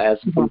as well as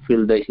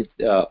fulfill his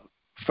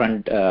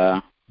front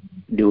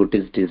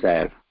devotee's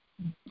desire.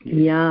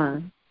 Yeah,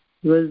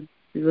 he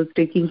was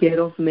taking care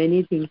of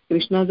many things.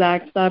 Krishna's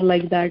acts are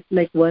like that.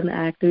 Like one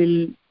act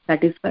will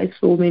satisfy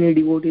so many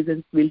devotees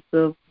and will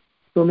serve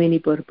so many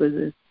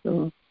purposes.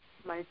 So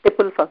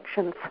multiple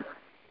functions.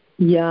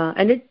 Yeah,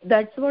 and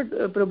that's what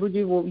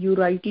Prabhuji, you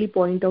rightly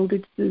point out.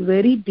 It's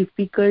very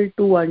difficult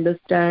to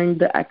understand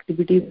the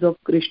activities of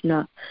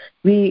Krishna.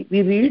 We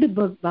read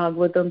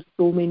Bhagavatam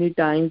so many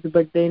times,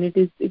 but then it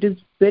is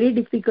very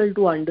difficult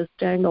to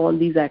understand all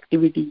these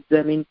activities.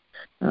 I mean,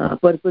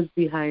 purpose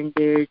behind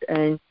it,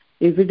 and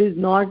if it is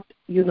not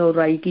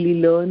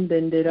rightly learned,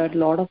 then there are a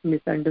lot of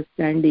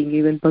misunderstanding.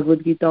 Even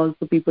Bhagavad Gita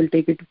also, people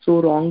take it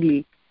so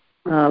wrongly.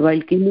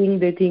 While killing,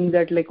 they think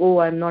that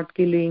I'm not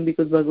killing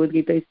because Bhagavad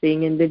Gita is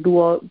saying, and they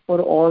do for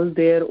all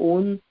their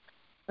own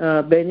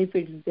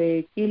benefits.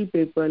 They kill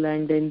people,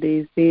 and then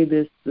they say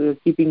this,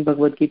 keeping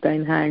Bhagavad Gita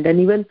in hand. And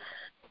even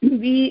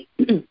we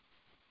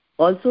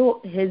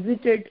also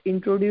hesitate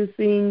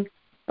introducing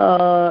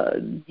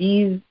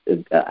these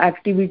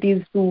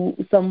activities to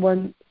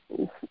someone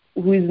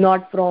who is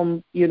not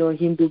from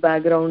Hindu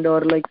background,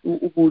 or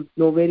who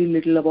know very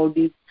little about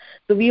these.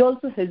 So we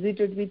also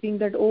hesitate. We think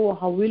that,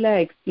 how will I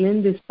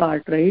explain this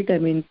part, right? I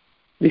mean,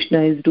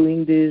 Krishna is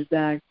doing this,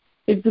 that.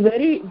 It's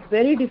very,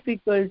 very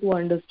difficult to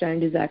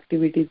understand his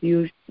activities.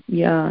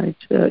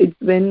 It's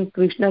when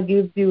Krishna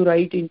gives you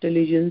right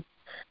intelligence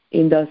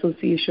in the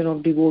association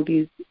of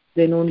devotees,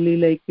 then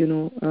only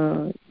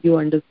you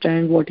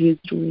understand what he is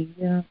doing.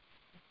 Yeah.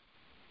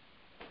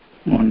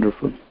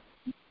 Wonderful.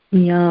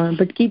 Yeah,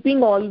 but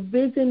keeping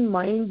always in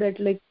mind that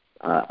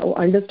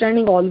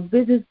understanding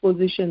always his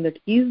position, that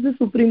he is the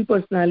Supreme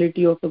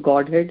Personality of the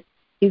Godhead,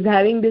 he's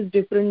having these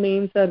different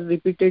names are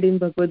repeated in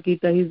Bhagavad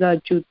Gita. He's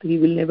Achyut. He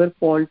will never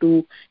fall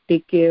to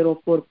take care of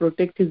or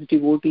protect his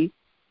devotee.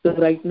 So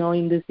right now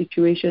in this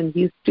situation,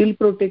 he is still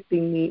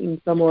protecting me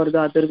in some or the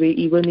other way,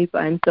 even if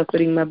I'm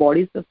suffering, my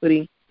body is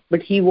suffering,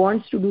 but he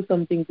wants to do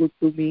something good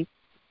to me.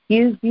 He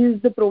is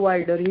the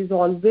provider. He is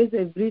always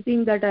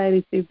everything that I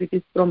receive. It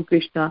is from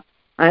Krishna.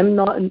 I'm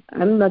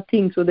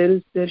nothing. So there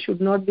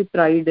should not be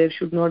pride. There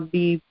should not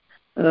be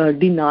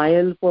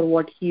denial for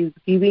what he is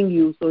giving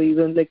you. So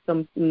even like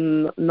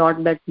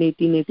not that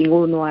neti,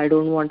 oh no, I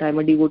don't want, I'm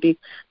a devotee,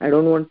 I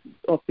don't want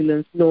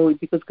opulence. No,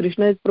 because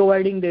Krishna is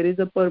providing, there is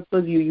a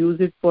purpose, you use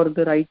it for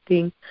the right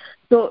thing.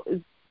 So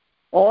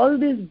all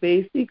these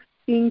basic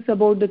things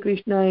about the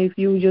Krishna, if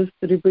you just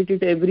repeat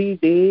it every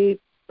day,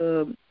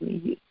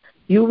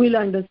 you will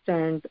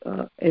understand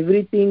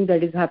everything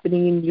that is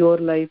happening in your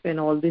life and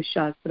all these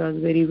shastras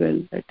very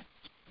well.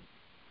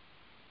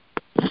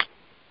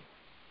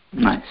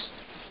 Nice.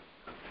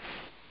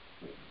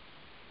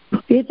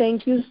 Okay,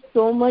 thank you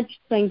so much.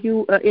 Thank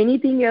you.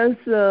 Anything else,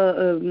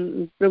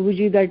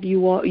 Prabhuji, that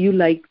you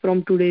like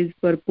from today's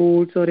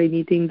purports, or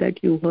anything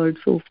that you heard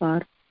so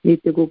far?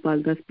 Nitya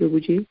Gopal Das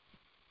Prabhuji.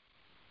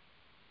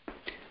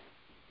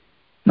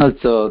 No,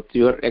 so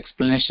your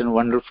explanation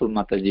wonderful,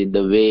 Mataji.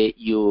 The way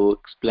you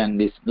explain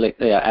this, like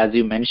as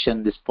you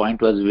mentioned, this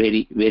point was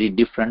very, very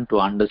different to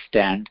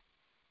understand.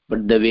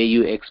 But the way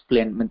you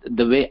explain,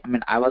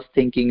 I was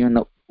thinking,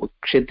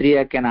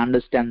 Kshatriya can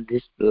understand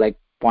this like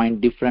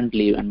point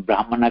differently, and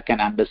Brahmana can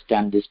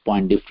understand this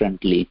point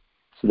differently.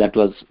 So that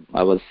was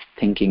I was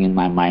thinking in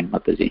my mind,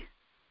 Mataji.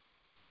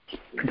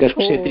 Because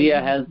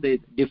Kshatriya has the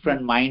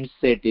different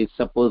mindset. Is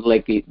suppose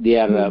like they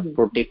are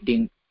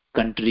protecting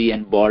country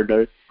and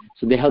border,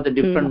 so they have the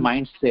different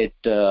mindset.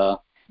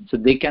 So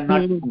they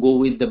cannot go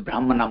with the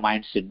Brahmana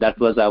mindset. That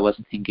was I was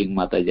thinking,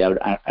 Mataji.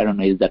 I don't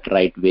know, is that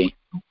right way?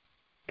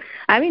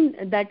 I mean,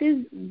 that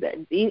is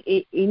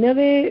in a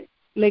way,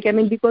 like, I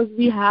mean, because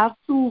we are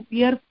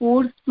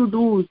forced to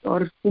do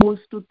or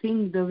forced to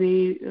think the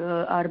way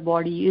our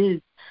body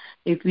is.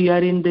 If we are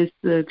in this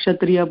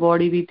Kshatriya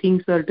body, we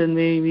think certain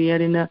way.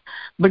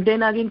 But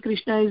then again,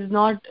 Krishna is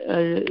not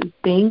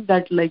saying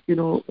that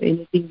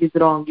anything is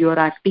wrong. You are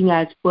acting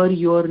as per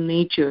your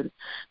nature.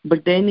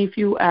 But then if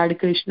you add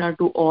Krishna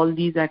to all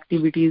these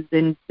activities,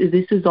 then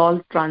this is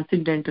all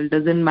transcendental.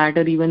 Doesn't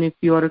matter even if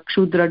you are a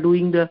Kshudra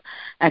doing the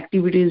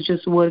activities,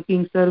 just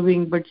working,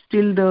 serving, but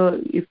still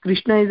if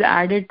Krishna is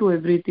added to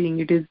everything,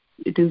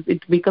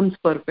 it becomes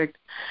perfect.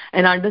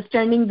 And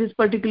understanding this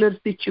particular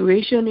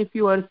situation, if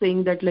you are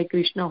saying that like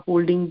Krishna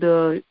holding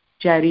the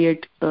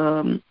chariot,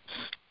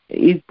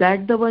 is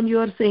that the one you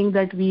are saying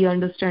that we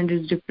understand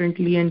it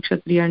differently and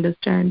Kshatriya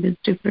understand it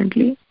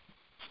differently?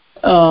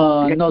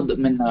 No,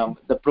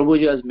 the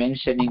Prabhuji was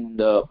mentioning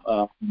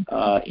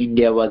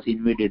India was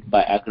invaded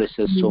by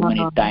aggressors so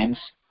many times.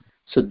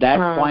 So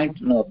that point,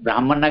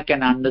 Brahmana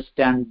can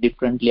understand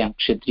differently and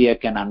Kshatriya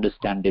can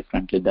understand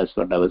differently. That's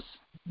what I was.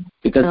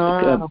 Because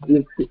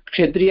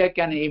Kshatriya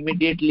can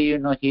immediately,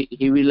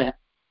 he will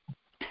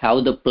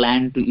have the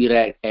plan to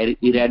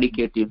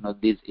eradicate,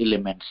 these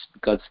elements.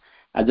 Because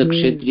as a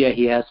Kshatriya,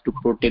 he has to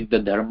protect the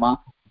dharma,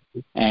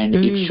 and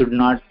it should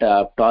not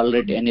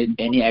tolerate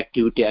any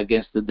activity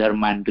against the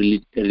dharma and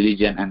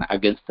religion and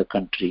against the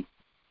country.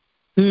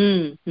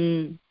 So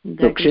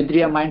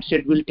Kshatriya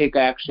mindset will take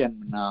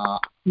action,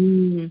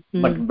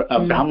 but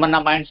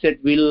Brahmana mindset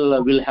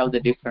will have the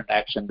different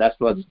action. That's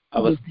what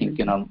I was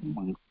thinking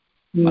on.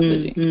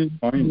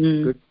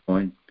 Good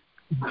point.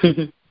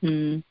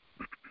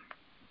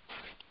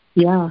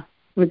 Yeah,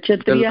 but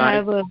Kshatriya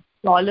have a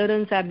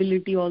tolerance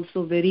ability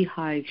also very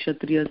high.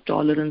 Kshatriya's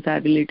tolerance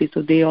ability,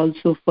 so they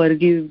also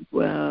forgive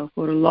for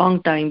a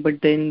long time,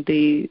 but then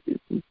they,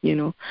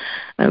 so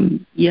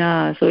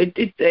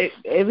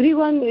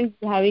everyone is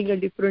having a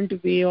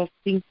different way of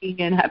thinking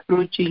and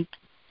approaching.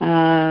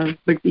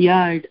 But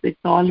yeah, it's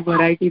all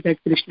variety that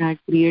Krishna had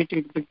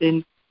created. But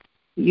then,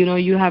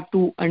 you have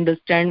to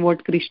understand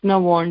what Krishna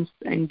wants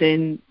and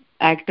then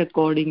act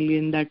accordingly,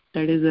 and that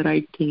is the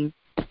right thing.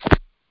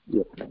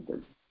 Yes,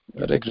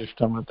 Hare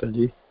Krishna,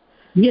 Mataji.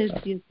 Yes,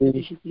 please.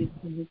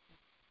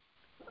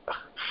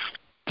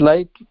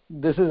 Like,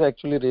 this is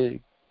actually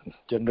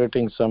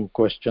generating some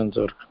questions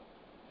or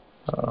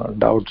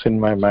doubts in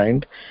my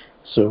mind.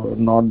 So,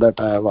 not that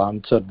I have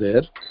answer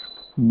there,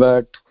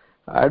 but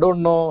I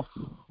don't know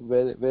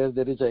where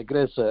there is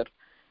aggressor,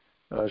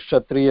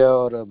 Kshatriya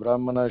or a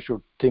Brahmana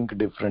should think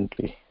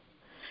differently.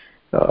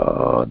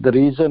 The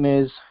reason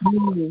is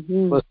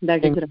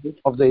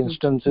of the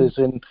instances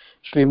in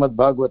Srimad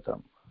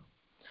Bhagavatam.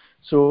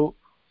 So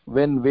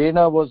when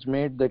Vena was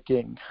made the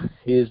king,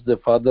 he is the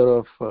father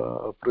of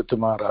Prithu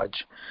Maharaj.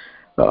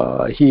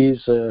 He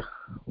is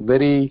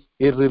very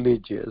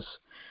irreligious,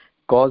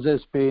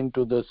 causes pain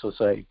to the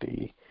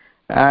society,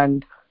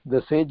 and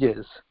the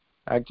sages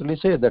actually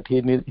say that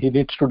he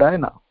needs to die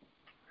now.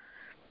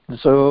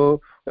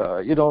 So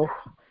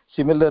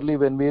similarly,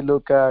 when we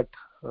look at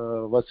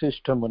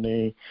Vasishtha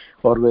Muni,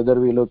 or whether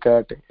we look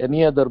at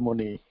any other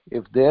Muni,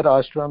 if their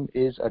ashram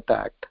is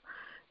attacked,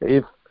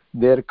 if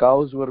their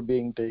cows were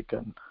being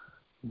taken.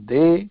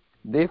 They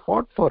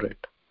fought for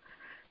it.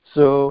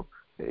 So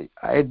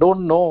I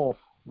don't know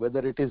whether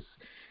it is,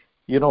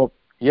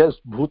 yes,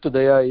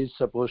 Bhutadaya is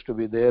supposed to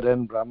be there,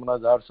 and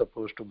Brahmanas are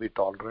supposed to be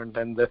tolerant,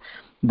 and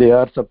they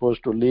are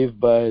supposed to live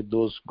by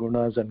those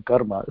gunas and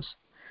karmas.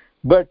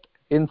 But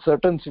in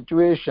certain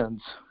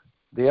situations,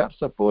 they are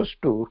supposed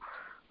to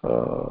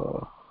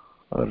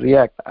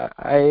react.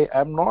 I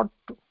am not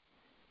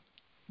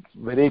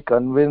very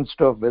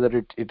convinced of whether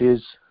it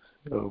is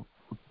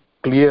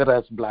clear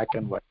as black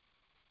and white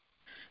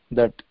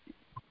that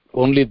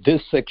only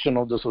this section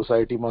of the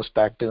society must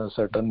act in a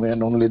certain way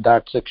and only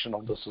that section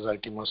of the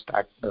society must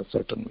act in a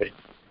certain way.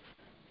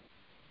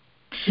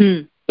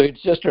 So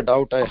it's just a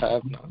doubt I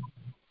have now.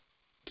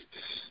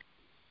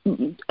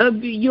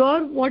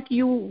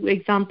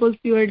 Examples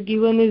you had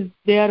given is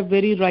they are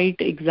very right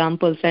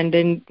examples, and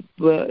then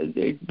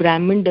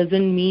Brahmin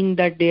doesn't mean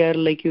that they are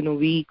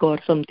weak or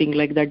something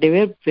like that. They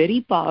were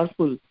very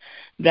powerful.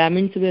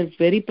 Brahmins were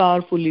very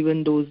powerful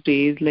even those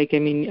days.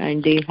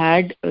 And they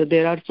had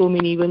there are so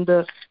many. Even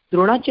the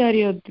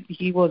Dronacharya,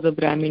 he was a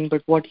Brahmin,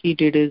 but what he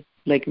did is,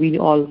 we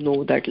all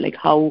know that,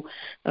 how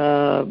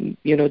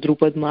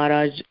Drupad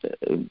Maharaj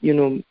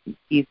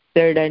he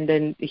said, and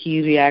then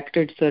he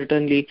reacted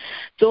certainly.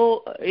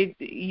 So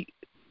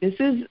this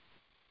is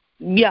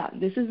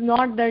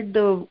not that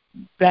the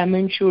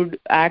Brahmin should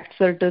act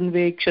certain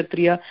way,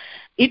 Kshatriya.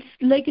 It's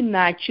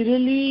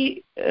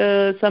naturally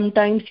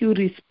sometimes you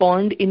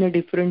respond in a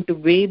different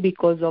way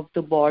because of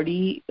the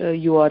body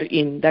you are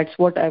in. That's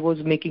what I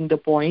was making the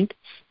point,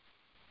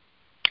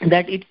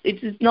 that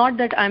it's not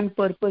that I'm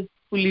purposefully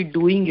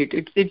doing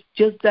it. It's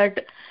just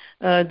that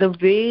the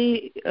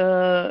way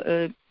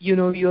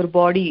your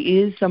body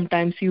is,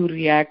 sometimes you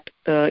react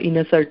in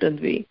a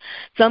certain way.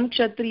 Some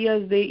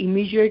Kshatriyas, they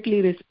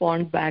immediately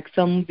respond back.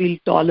 Some will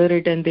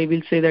tolerate and they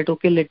will say that,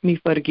 okay, let me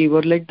forgive,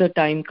 or let the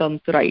time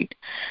comes right.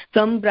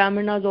 Some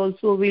Brahmanas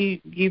also will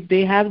give,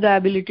 they have the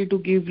ability to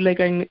give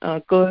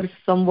curse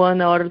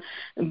someone, or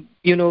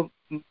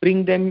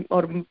bring them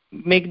or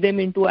make them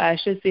into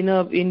ashes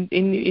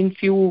in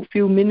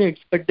few minutes,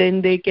 but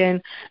then they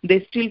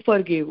still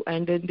forgive,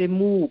 and then they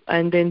move,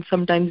 and then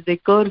sometimes they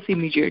curse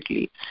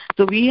immediately.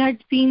 So we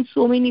had seen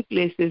so many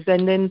places,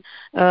 and then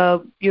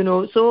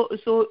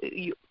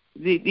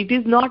it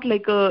is not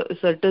like a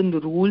certain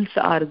rules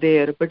are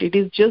there, but it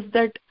is just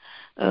that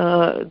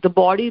the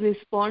body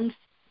responds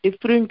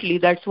differently.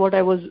 That's what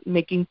I was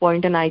making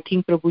point, and I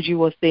think Prabhuji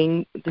was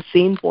saying the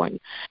same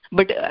point.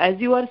 But as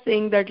you are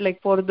saying that,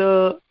 for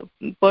the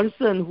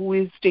person who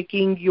is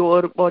taking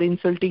or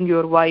insulting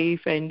your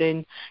wife, and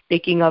then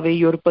taking away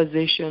your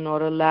possession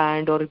or a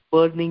land, or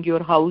burning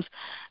your house,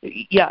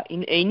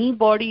 in any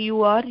body you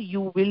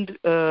will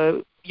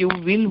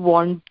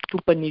want to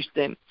punish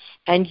them,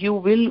 and you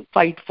will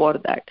fight for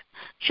that.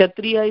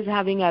 Kshatriya is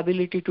having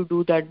ability to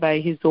do that by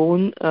his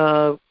own,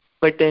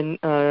 but then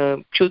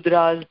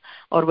Shudras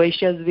or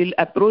Vaishyas will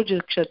approach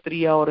a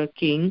Kshatriya or a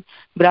king.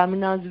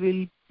 Brahmanas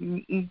will,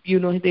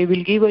 they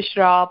will give a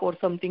shrap or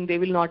something. They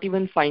will not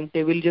even fight.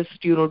 They will just,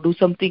 do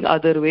something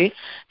other way.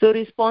 So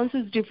response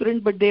is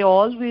different, but they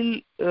all will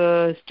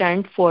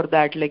stand for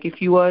that.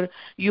 If you are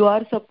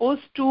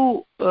supposed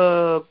to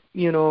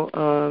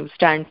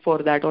stand for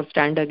that or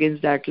stand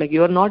against that.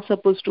 You are not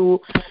supposed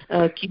to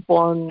keep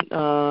on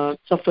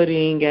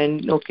suffering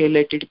and okay,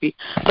 let it be.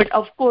 But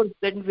of course,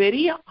 then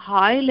very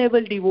high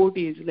level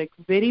devotees,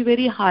 very,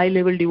 very high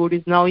level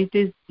devotees. Now it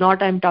is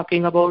not, I'm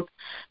talking about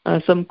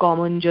some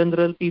common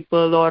general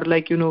people, or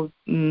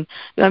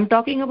I'm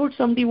talking about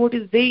some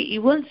devotees. They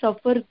even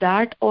suffer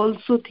that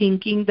also,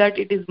 thinking that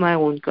it is my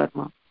own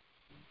karma.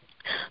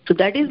 So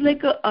that is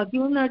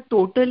again a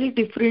totally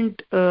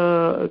different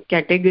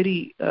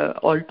category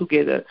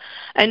altogether.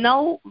 And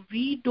now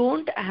we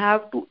don't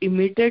have to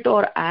imitate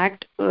or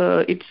act.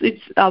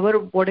 It's our,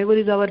 whatever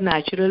is our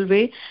natural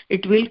way,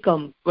 it will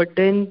come. But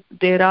then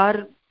there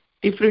are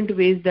different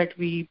ways that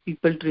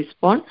people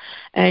respond,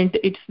 and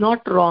it's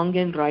not wrong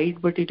and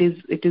right, but it is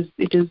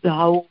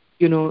how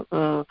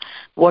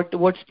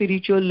what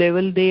spiritual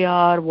level they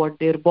are, what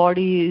their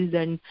body is.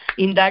 And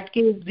in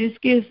this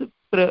case,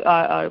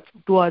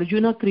 to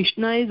Arjuna,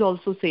 Krishna is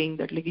also saying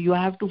that you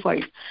have to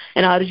fight,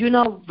 and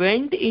Arjuna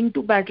went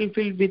into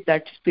battlefield with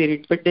that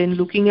spirit. But then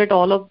looking at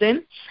all of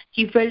them,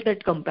 he felt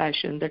that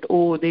compassion, that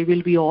they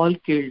will be all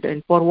killed,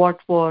 and for what?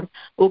 For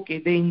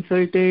okay, they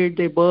insulted,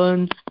 they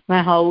burned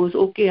my house,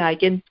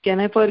 okay, can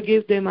I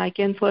forgive them? I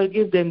can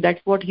forgive them.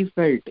 That's what he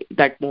felt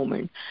that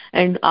moment.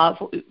 And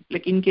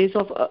in case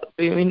of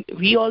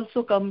we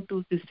also come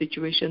to this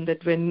situation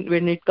that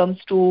when it comes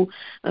to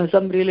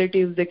some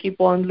relatives, they keep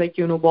on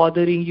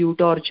bothering you,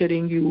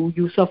 torturing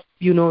you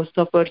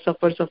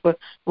suffer.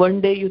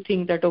 One day you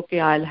think that okay,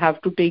 I'll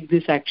have to take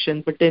this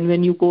action, but then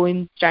when you go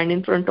and stand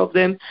in front of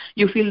them,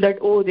 you feel that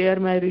they are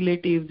my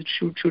relatives,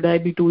 should I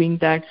be doing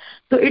that?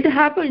 So it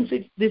happens.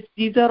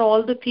 These are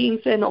all the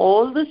things, and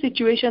all the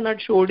situation are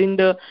showed in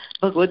the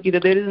Bhagavad Gita.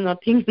 There is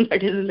nothing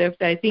that is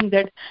left. I think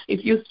that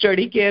if you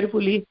study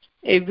carefully,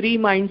 every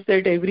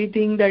mindset,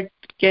 everything that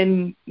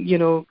can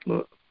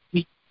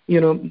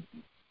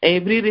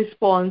every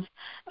response,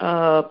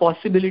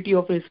 possibility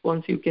of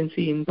response you can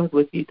see in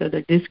Bhagavad Gita,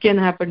 that this can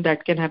happen,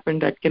 that can happen,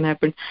 that can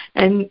happen,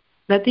 and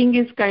nothing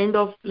is kind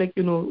of like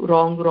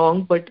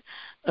wrong, but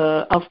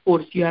of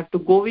course you have to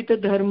go with the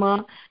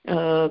dharma,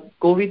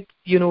 go with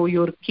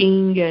your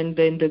king, and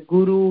then the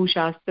guru,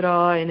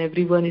 shastra, and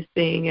everyone is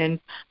saying, and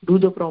do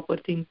the proper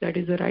things. That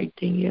is the right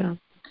thing. Yeah.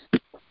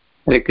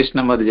 Hare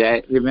Krishna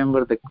Madhya, I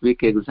remember the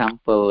quick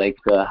example, like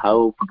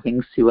how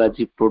King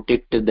Shivaji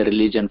protected the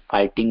religion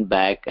fighting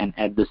back, and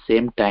at the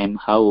same time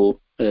how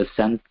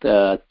Sant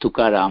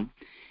Tukaram,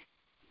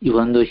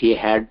 even though he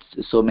had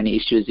so many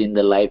issues in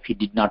the life, he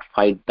did not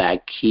fight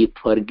back. He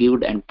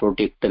forgived and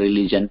protected the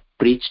religion,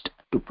 preached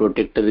to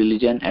protect the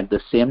religion. At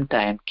the same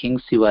time, King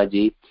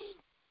Shivaji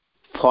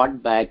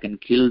fought back and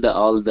killed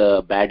all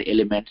the bad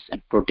elements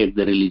and protect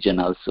the religion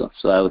also.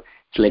 So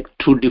it's like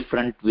two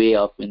different way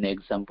of an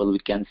example we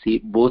can see.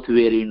 Both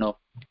were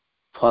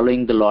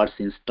following the Lord's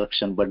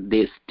instruction, but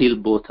they still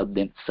both of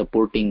them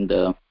supporting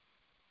the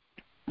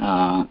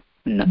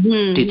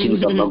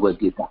teachings of Bhagavad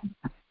Gita.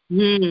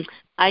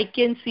 I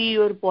can see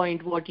your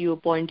point, what your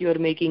point you're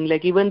making.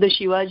 Like even the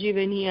Shivaji,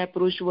 when he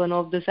approached one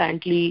of the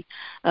saintly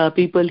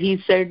people,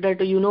 he said that,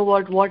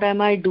 what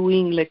am I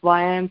doing? Like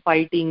why I am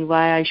fighting?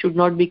 Why I should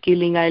not be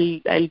killing?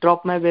 I'll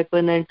drop my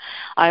weapon, and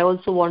I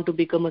also want to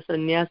become a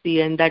sannyasi.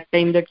 And that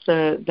time,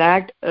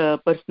 that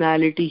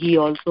personality, he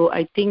also,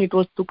 I think it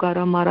was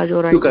Tukaram Maharaj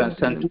or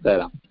Sant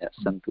Tukaram. Yeah,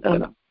 Sant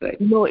Tukaram.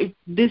 Right. No,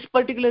 this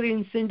particular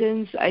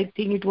incident, I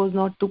think it was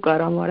not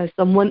Tukaram Maharaj.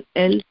 Someone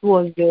else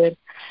was there.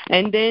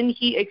 And then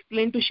he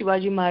explained to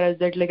Shivaji Maharaj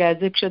that like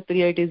as a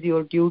Kshatriya it is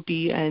your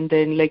duty, and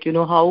then like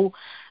how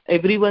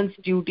everyone's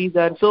duties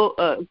are. So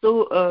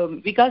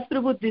Vikas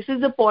Prabhu, this is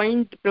the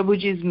point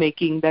Prabhuji is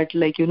making, that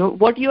like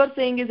what you are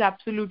saying is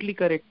absolutely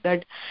correct,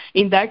 that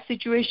in that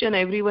situation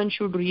everyone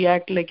should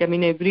react like,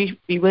 even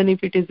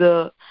if it is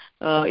a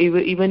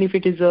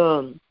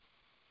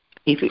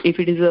if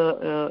it is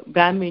a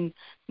Brahmin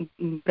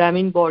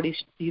body,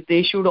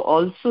 they should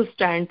also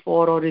stand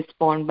for or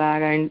respond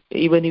back, and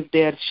even if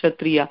they are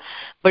Kshatriya.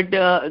 But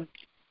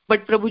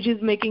Prabhuji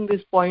is making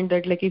this point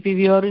that like if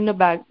you are in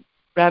a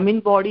Brahmin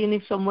body and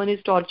if someone is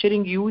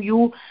torturing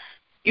you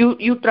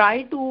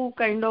try to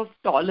kind of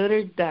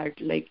tolerate that,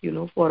 like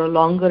for a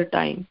longer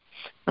time,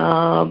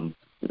 and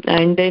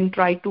then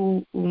try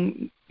to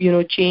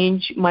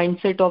change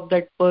mindset of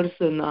that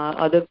person,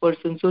 other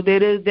person. So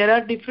there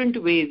are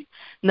different ways.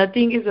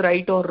 Nothing is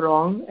right or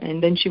wrong.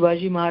 And then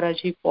Shivaji Maharaj,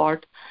 he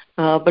fought,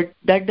 but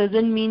that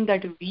doesn't mean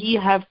that we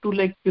have to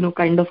like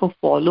kind of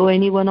follow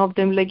any one of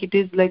them. Like it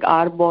is like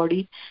our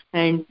body,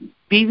 and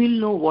we will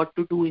know what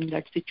to do in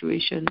that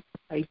situation,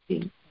 I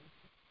think.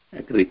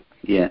 Agree.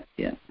 Yeah.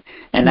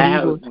 And I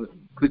have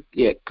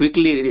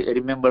quickly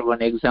remember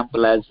one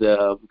example, as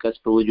because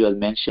Prabhuji was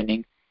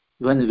mentioning,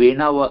 when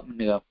Vena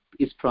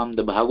is from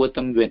the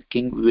Bhagavatam, when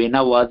King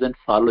Vena wasn't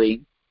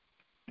following,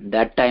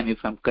 that time, if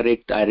I'm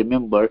correct, I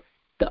remember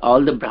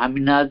all the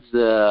Brahmanas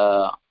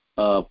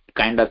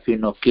kind of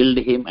killed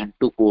him and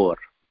took over.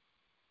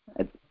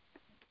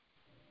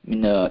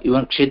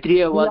 Even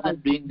Kshatriya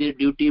wasn't doing their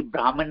duty.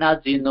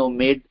 Brahmanas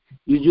made,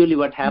 usually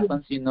what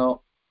happens,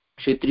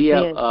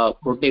 Kshatriya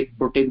protect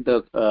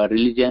the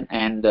religion,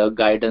 and the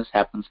guidance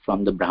happens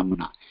from the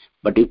Brahmana.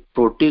 But if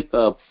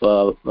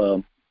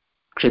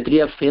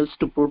Kshatriya fails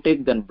to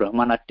protect, then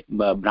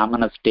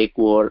Brahmanas take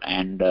over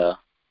and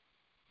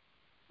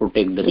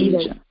protect the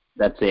religion.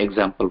 That's the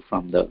example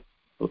from the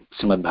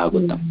Srimad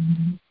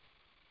Bhagavatam.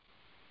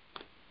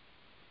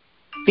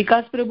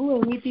 Vikas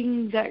Prabhu,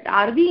 anything that,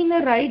 are we in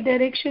the right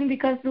direction?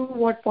 Vikas Prabhu,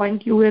 what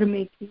point you were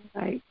making,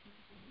 right?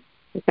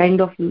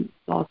 Kind of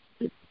lost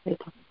it, I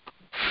thought.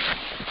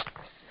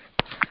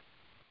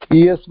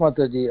 Yes,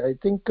 Mataji, I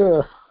think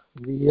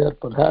we are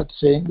perhaps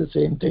saying the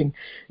same thing,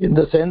 in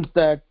the sense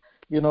that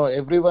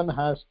everyone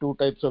has two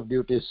types of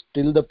duties.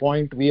 Till the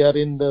point we are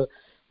in the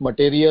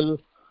material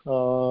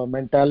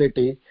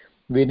mentality,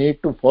 we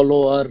need to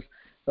follow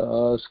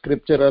our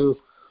scriptural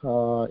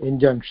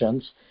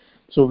injunctions.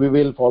 So we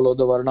will follow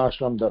the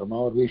Varnashram Dharma,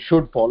 or we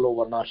should follow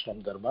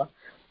Varnashram Dharma.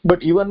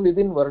 But even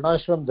within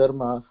Varnashram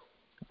Dharma,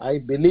 I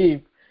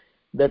believe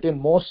that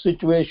in most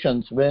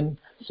situations, when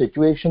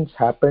situations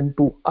happen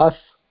to us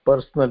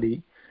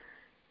personally,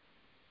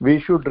 we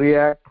should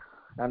react,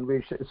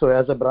 and so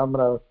as a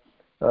Brahmana,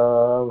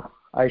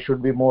 I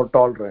should be more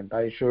tolerant,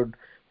 I should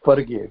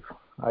forgive,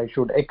 I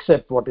should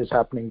accept what is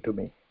happening to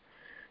me.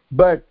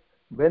 But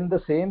when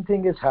the same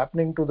thing is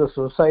happening to the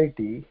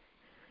society,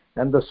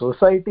 and the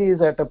society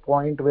is at a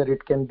point where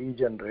it can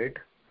degenerate,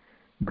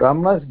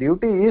 Brahmana's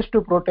duty is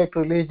to protect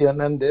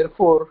religion, and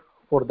therefore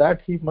for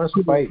that he must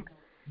fight,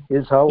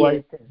 is how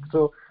I think.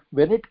 So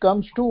when it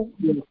comes to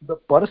the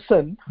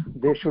person,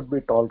 they should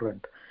be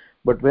tolerant.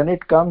 But when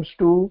it comes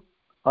to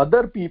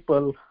other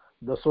people,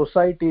 the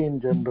society in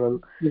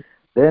general,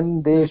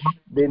 then they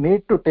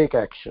need to take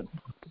action.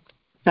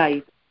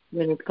 Right.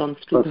 When it comes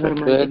to Perfect.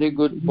 Very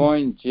good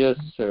point. Yes,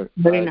 sir.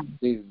 Very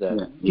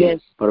nice. Yes,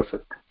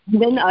 perfect.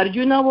 Then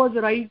Arjuna was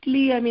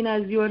rightly,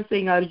 as you are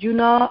saying,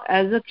 Arjuna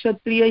as a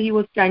Kshatriya, he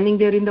was standing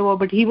there in the war,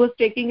 but he was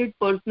taking it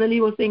personally.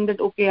 He was saying that,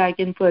 okay, I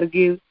can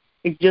forgive.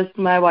 It's just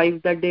my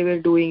wife that they were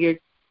doing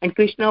it. And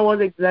Krishna was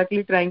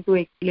exactly trying to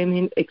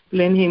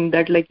explain him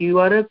that, like, you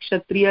are a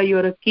Kshatriya, you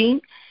are a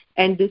king,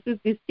 and this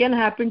can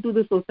happen to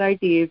the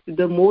society. If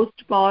the most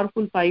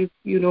powerful five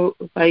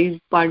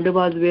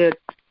Pandavas were,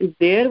 if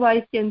their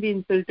wife can be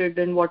insulted,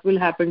 then what will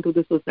happen to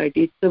the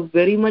society? It's a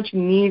very much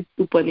need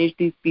to punish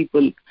these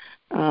people.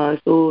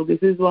 So this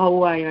is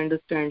how I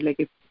understand. Like,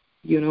 if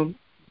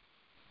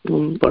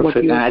perfect.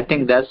 And I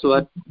think that's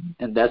why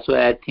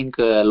I think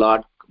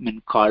Lord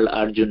called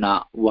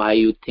Arjuna. Why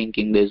you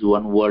thinking there's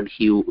one word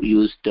he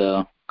used,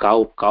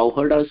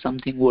 cowherd or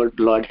something word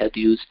Lord had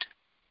used?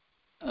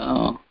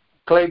 Yeah.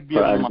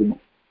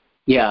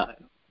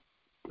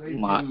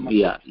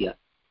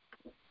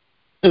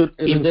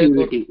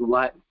 Impurity.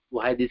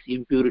 Why these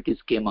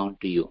impurities came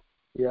onto you?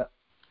 Yeah,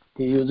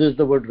 he uses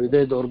the word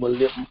Hriday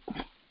Daurbalyam.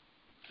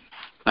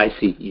 I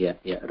see. Yeah.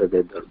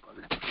 Hriday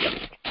Daurbalyam.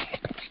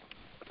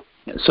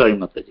 Yeah. Sorry,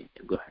 Mataji.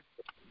 Go ahead.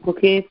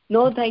 Okay.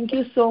 No, thank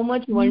you so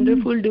much.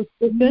 Wonderful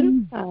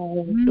discussion.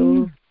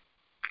 So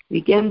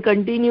we can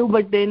continue,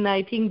 but then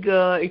I think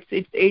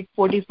it's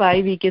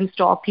 8:45. We can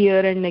stop here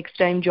and next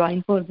time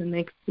join for the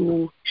next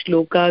two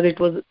shlokas. It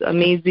was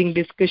amazing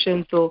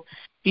discussion. So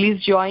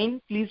please join.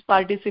 Please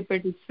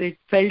participate. It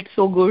felt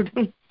so good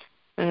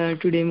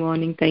today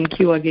morning. Thank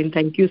you again.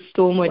 Thank you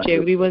so much,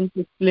 everyone's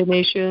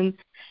explanation,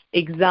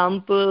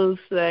 examples,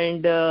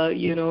 and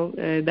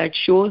that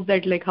shows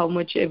that like how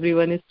much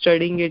everyone is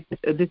studying it,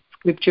 this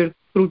scripture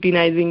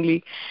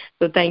scrutinizingly.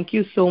 So thank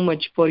you so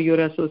much for your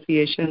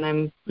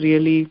association.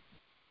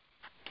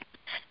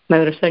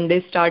 My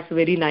Sunday starts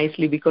very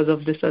nicely because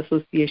of this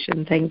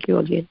association. Thank you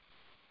again.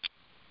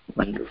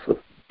 Wonderful.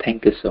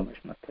 Thank you so much,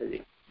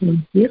 Mataji.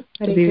 Thank you.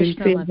 Hare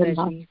Krishna,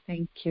 Mataji.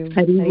 Thank you.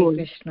 Hare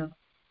Krishna.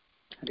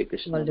 Hare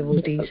Krishna. All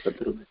devotees. Hare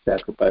Krishna.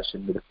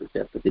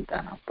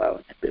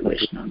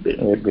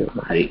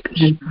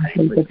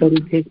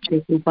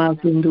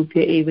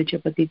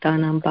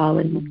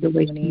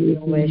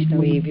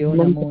 Vaishnavebhyo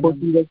namo namo.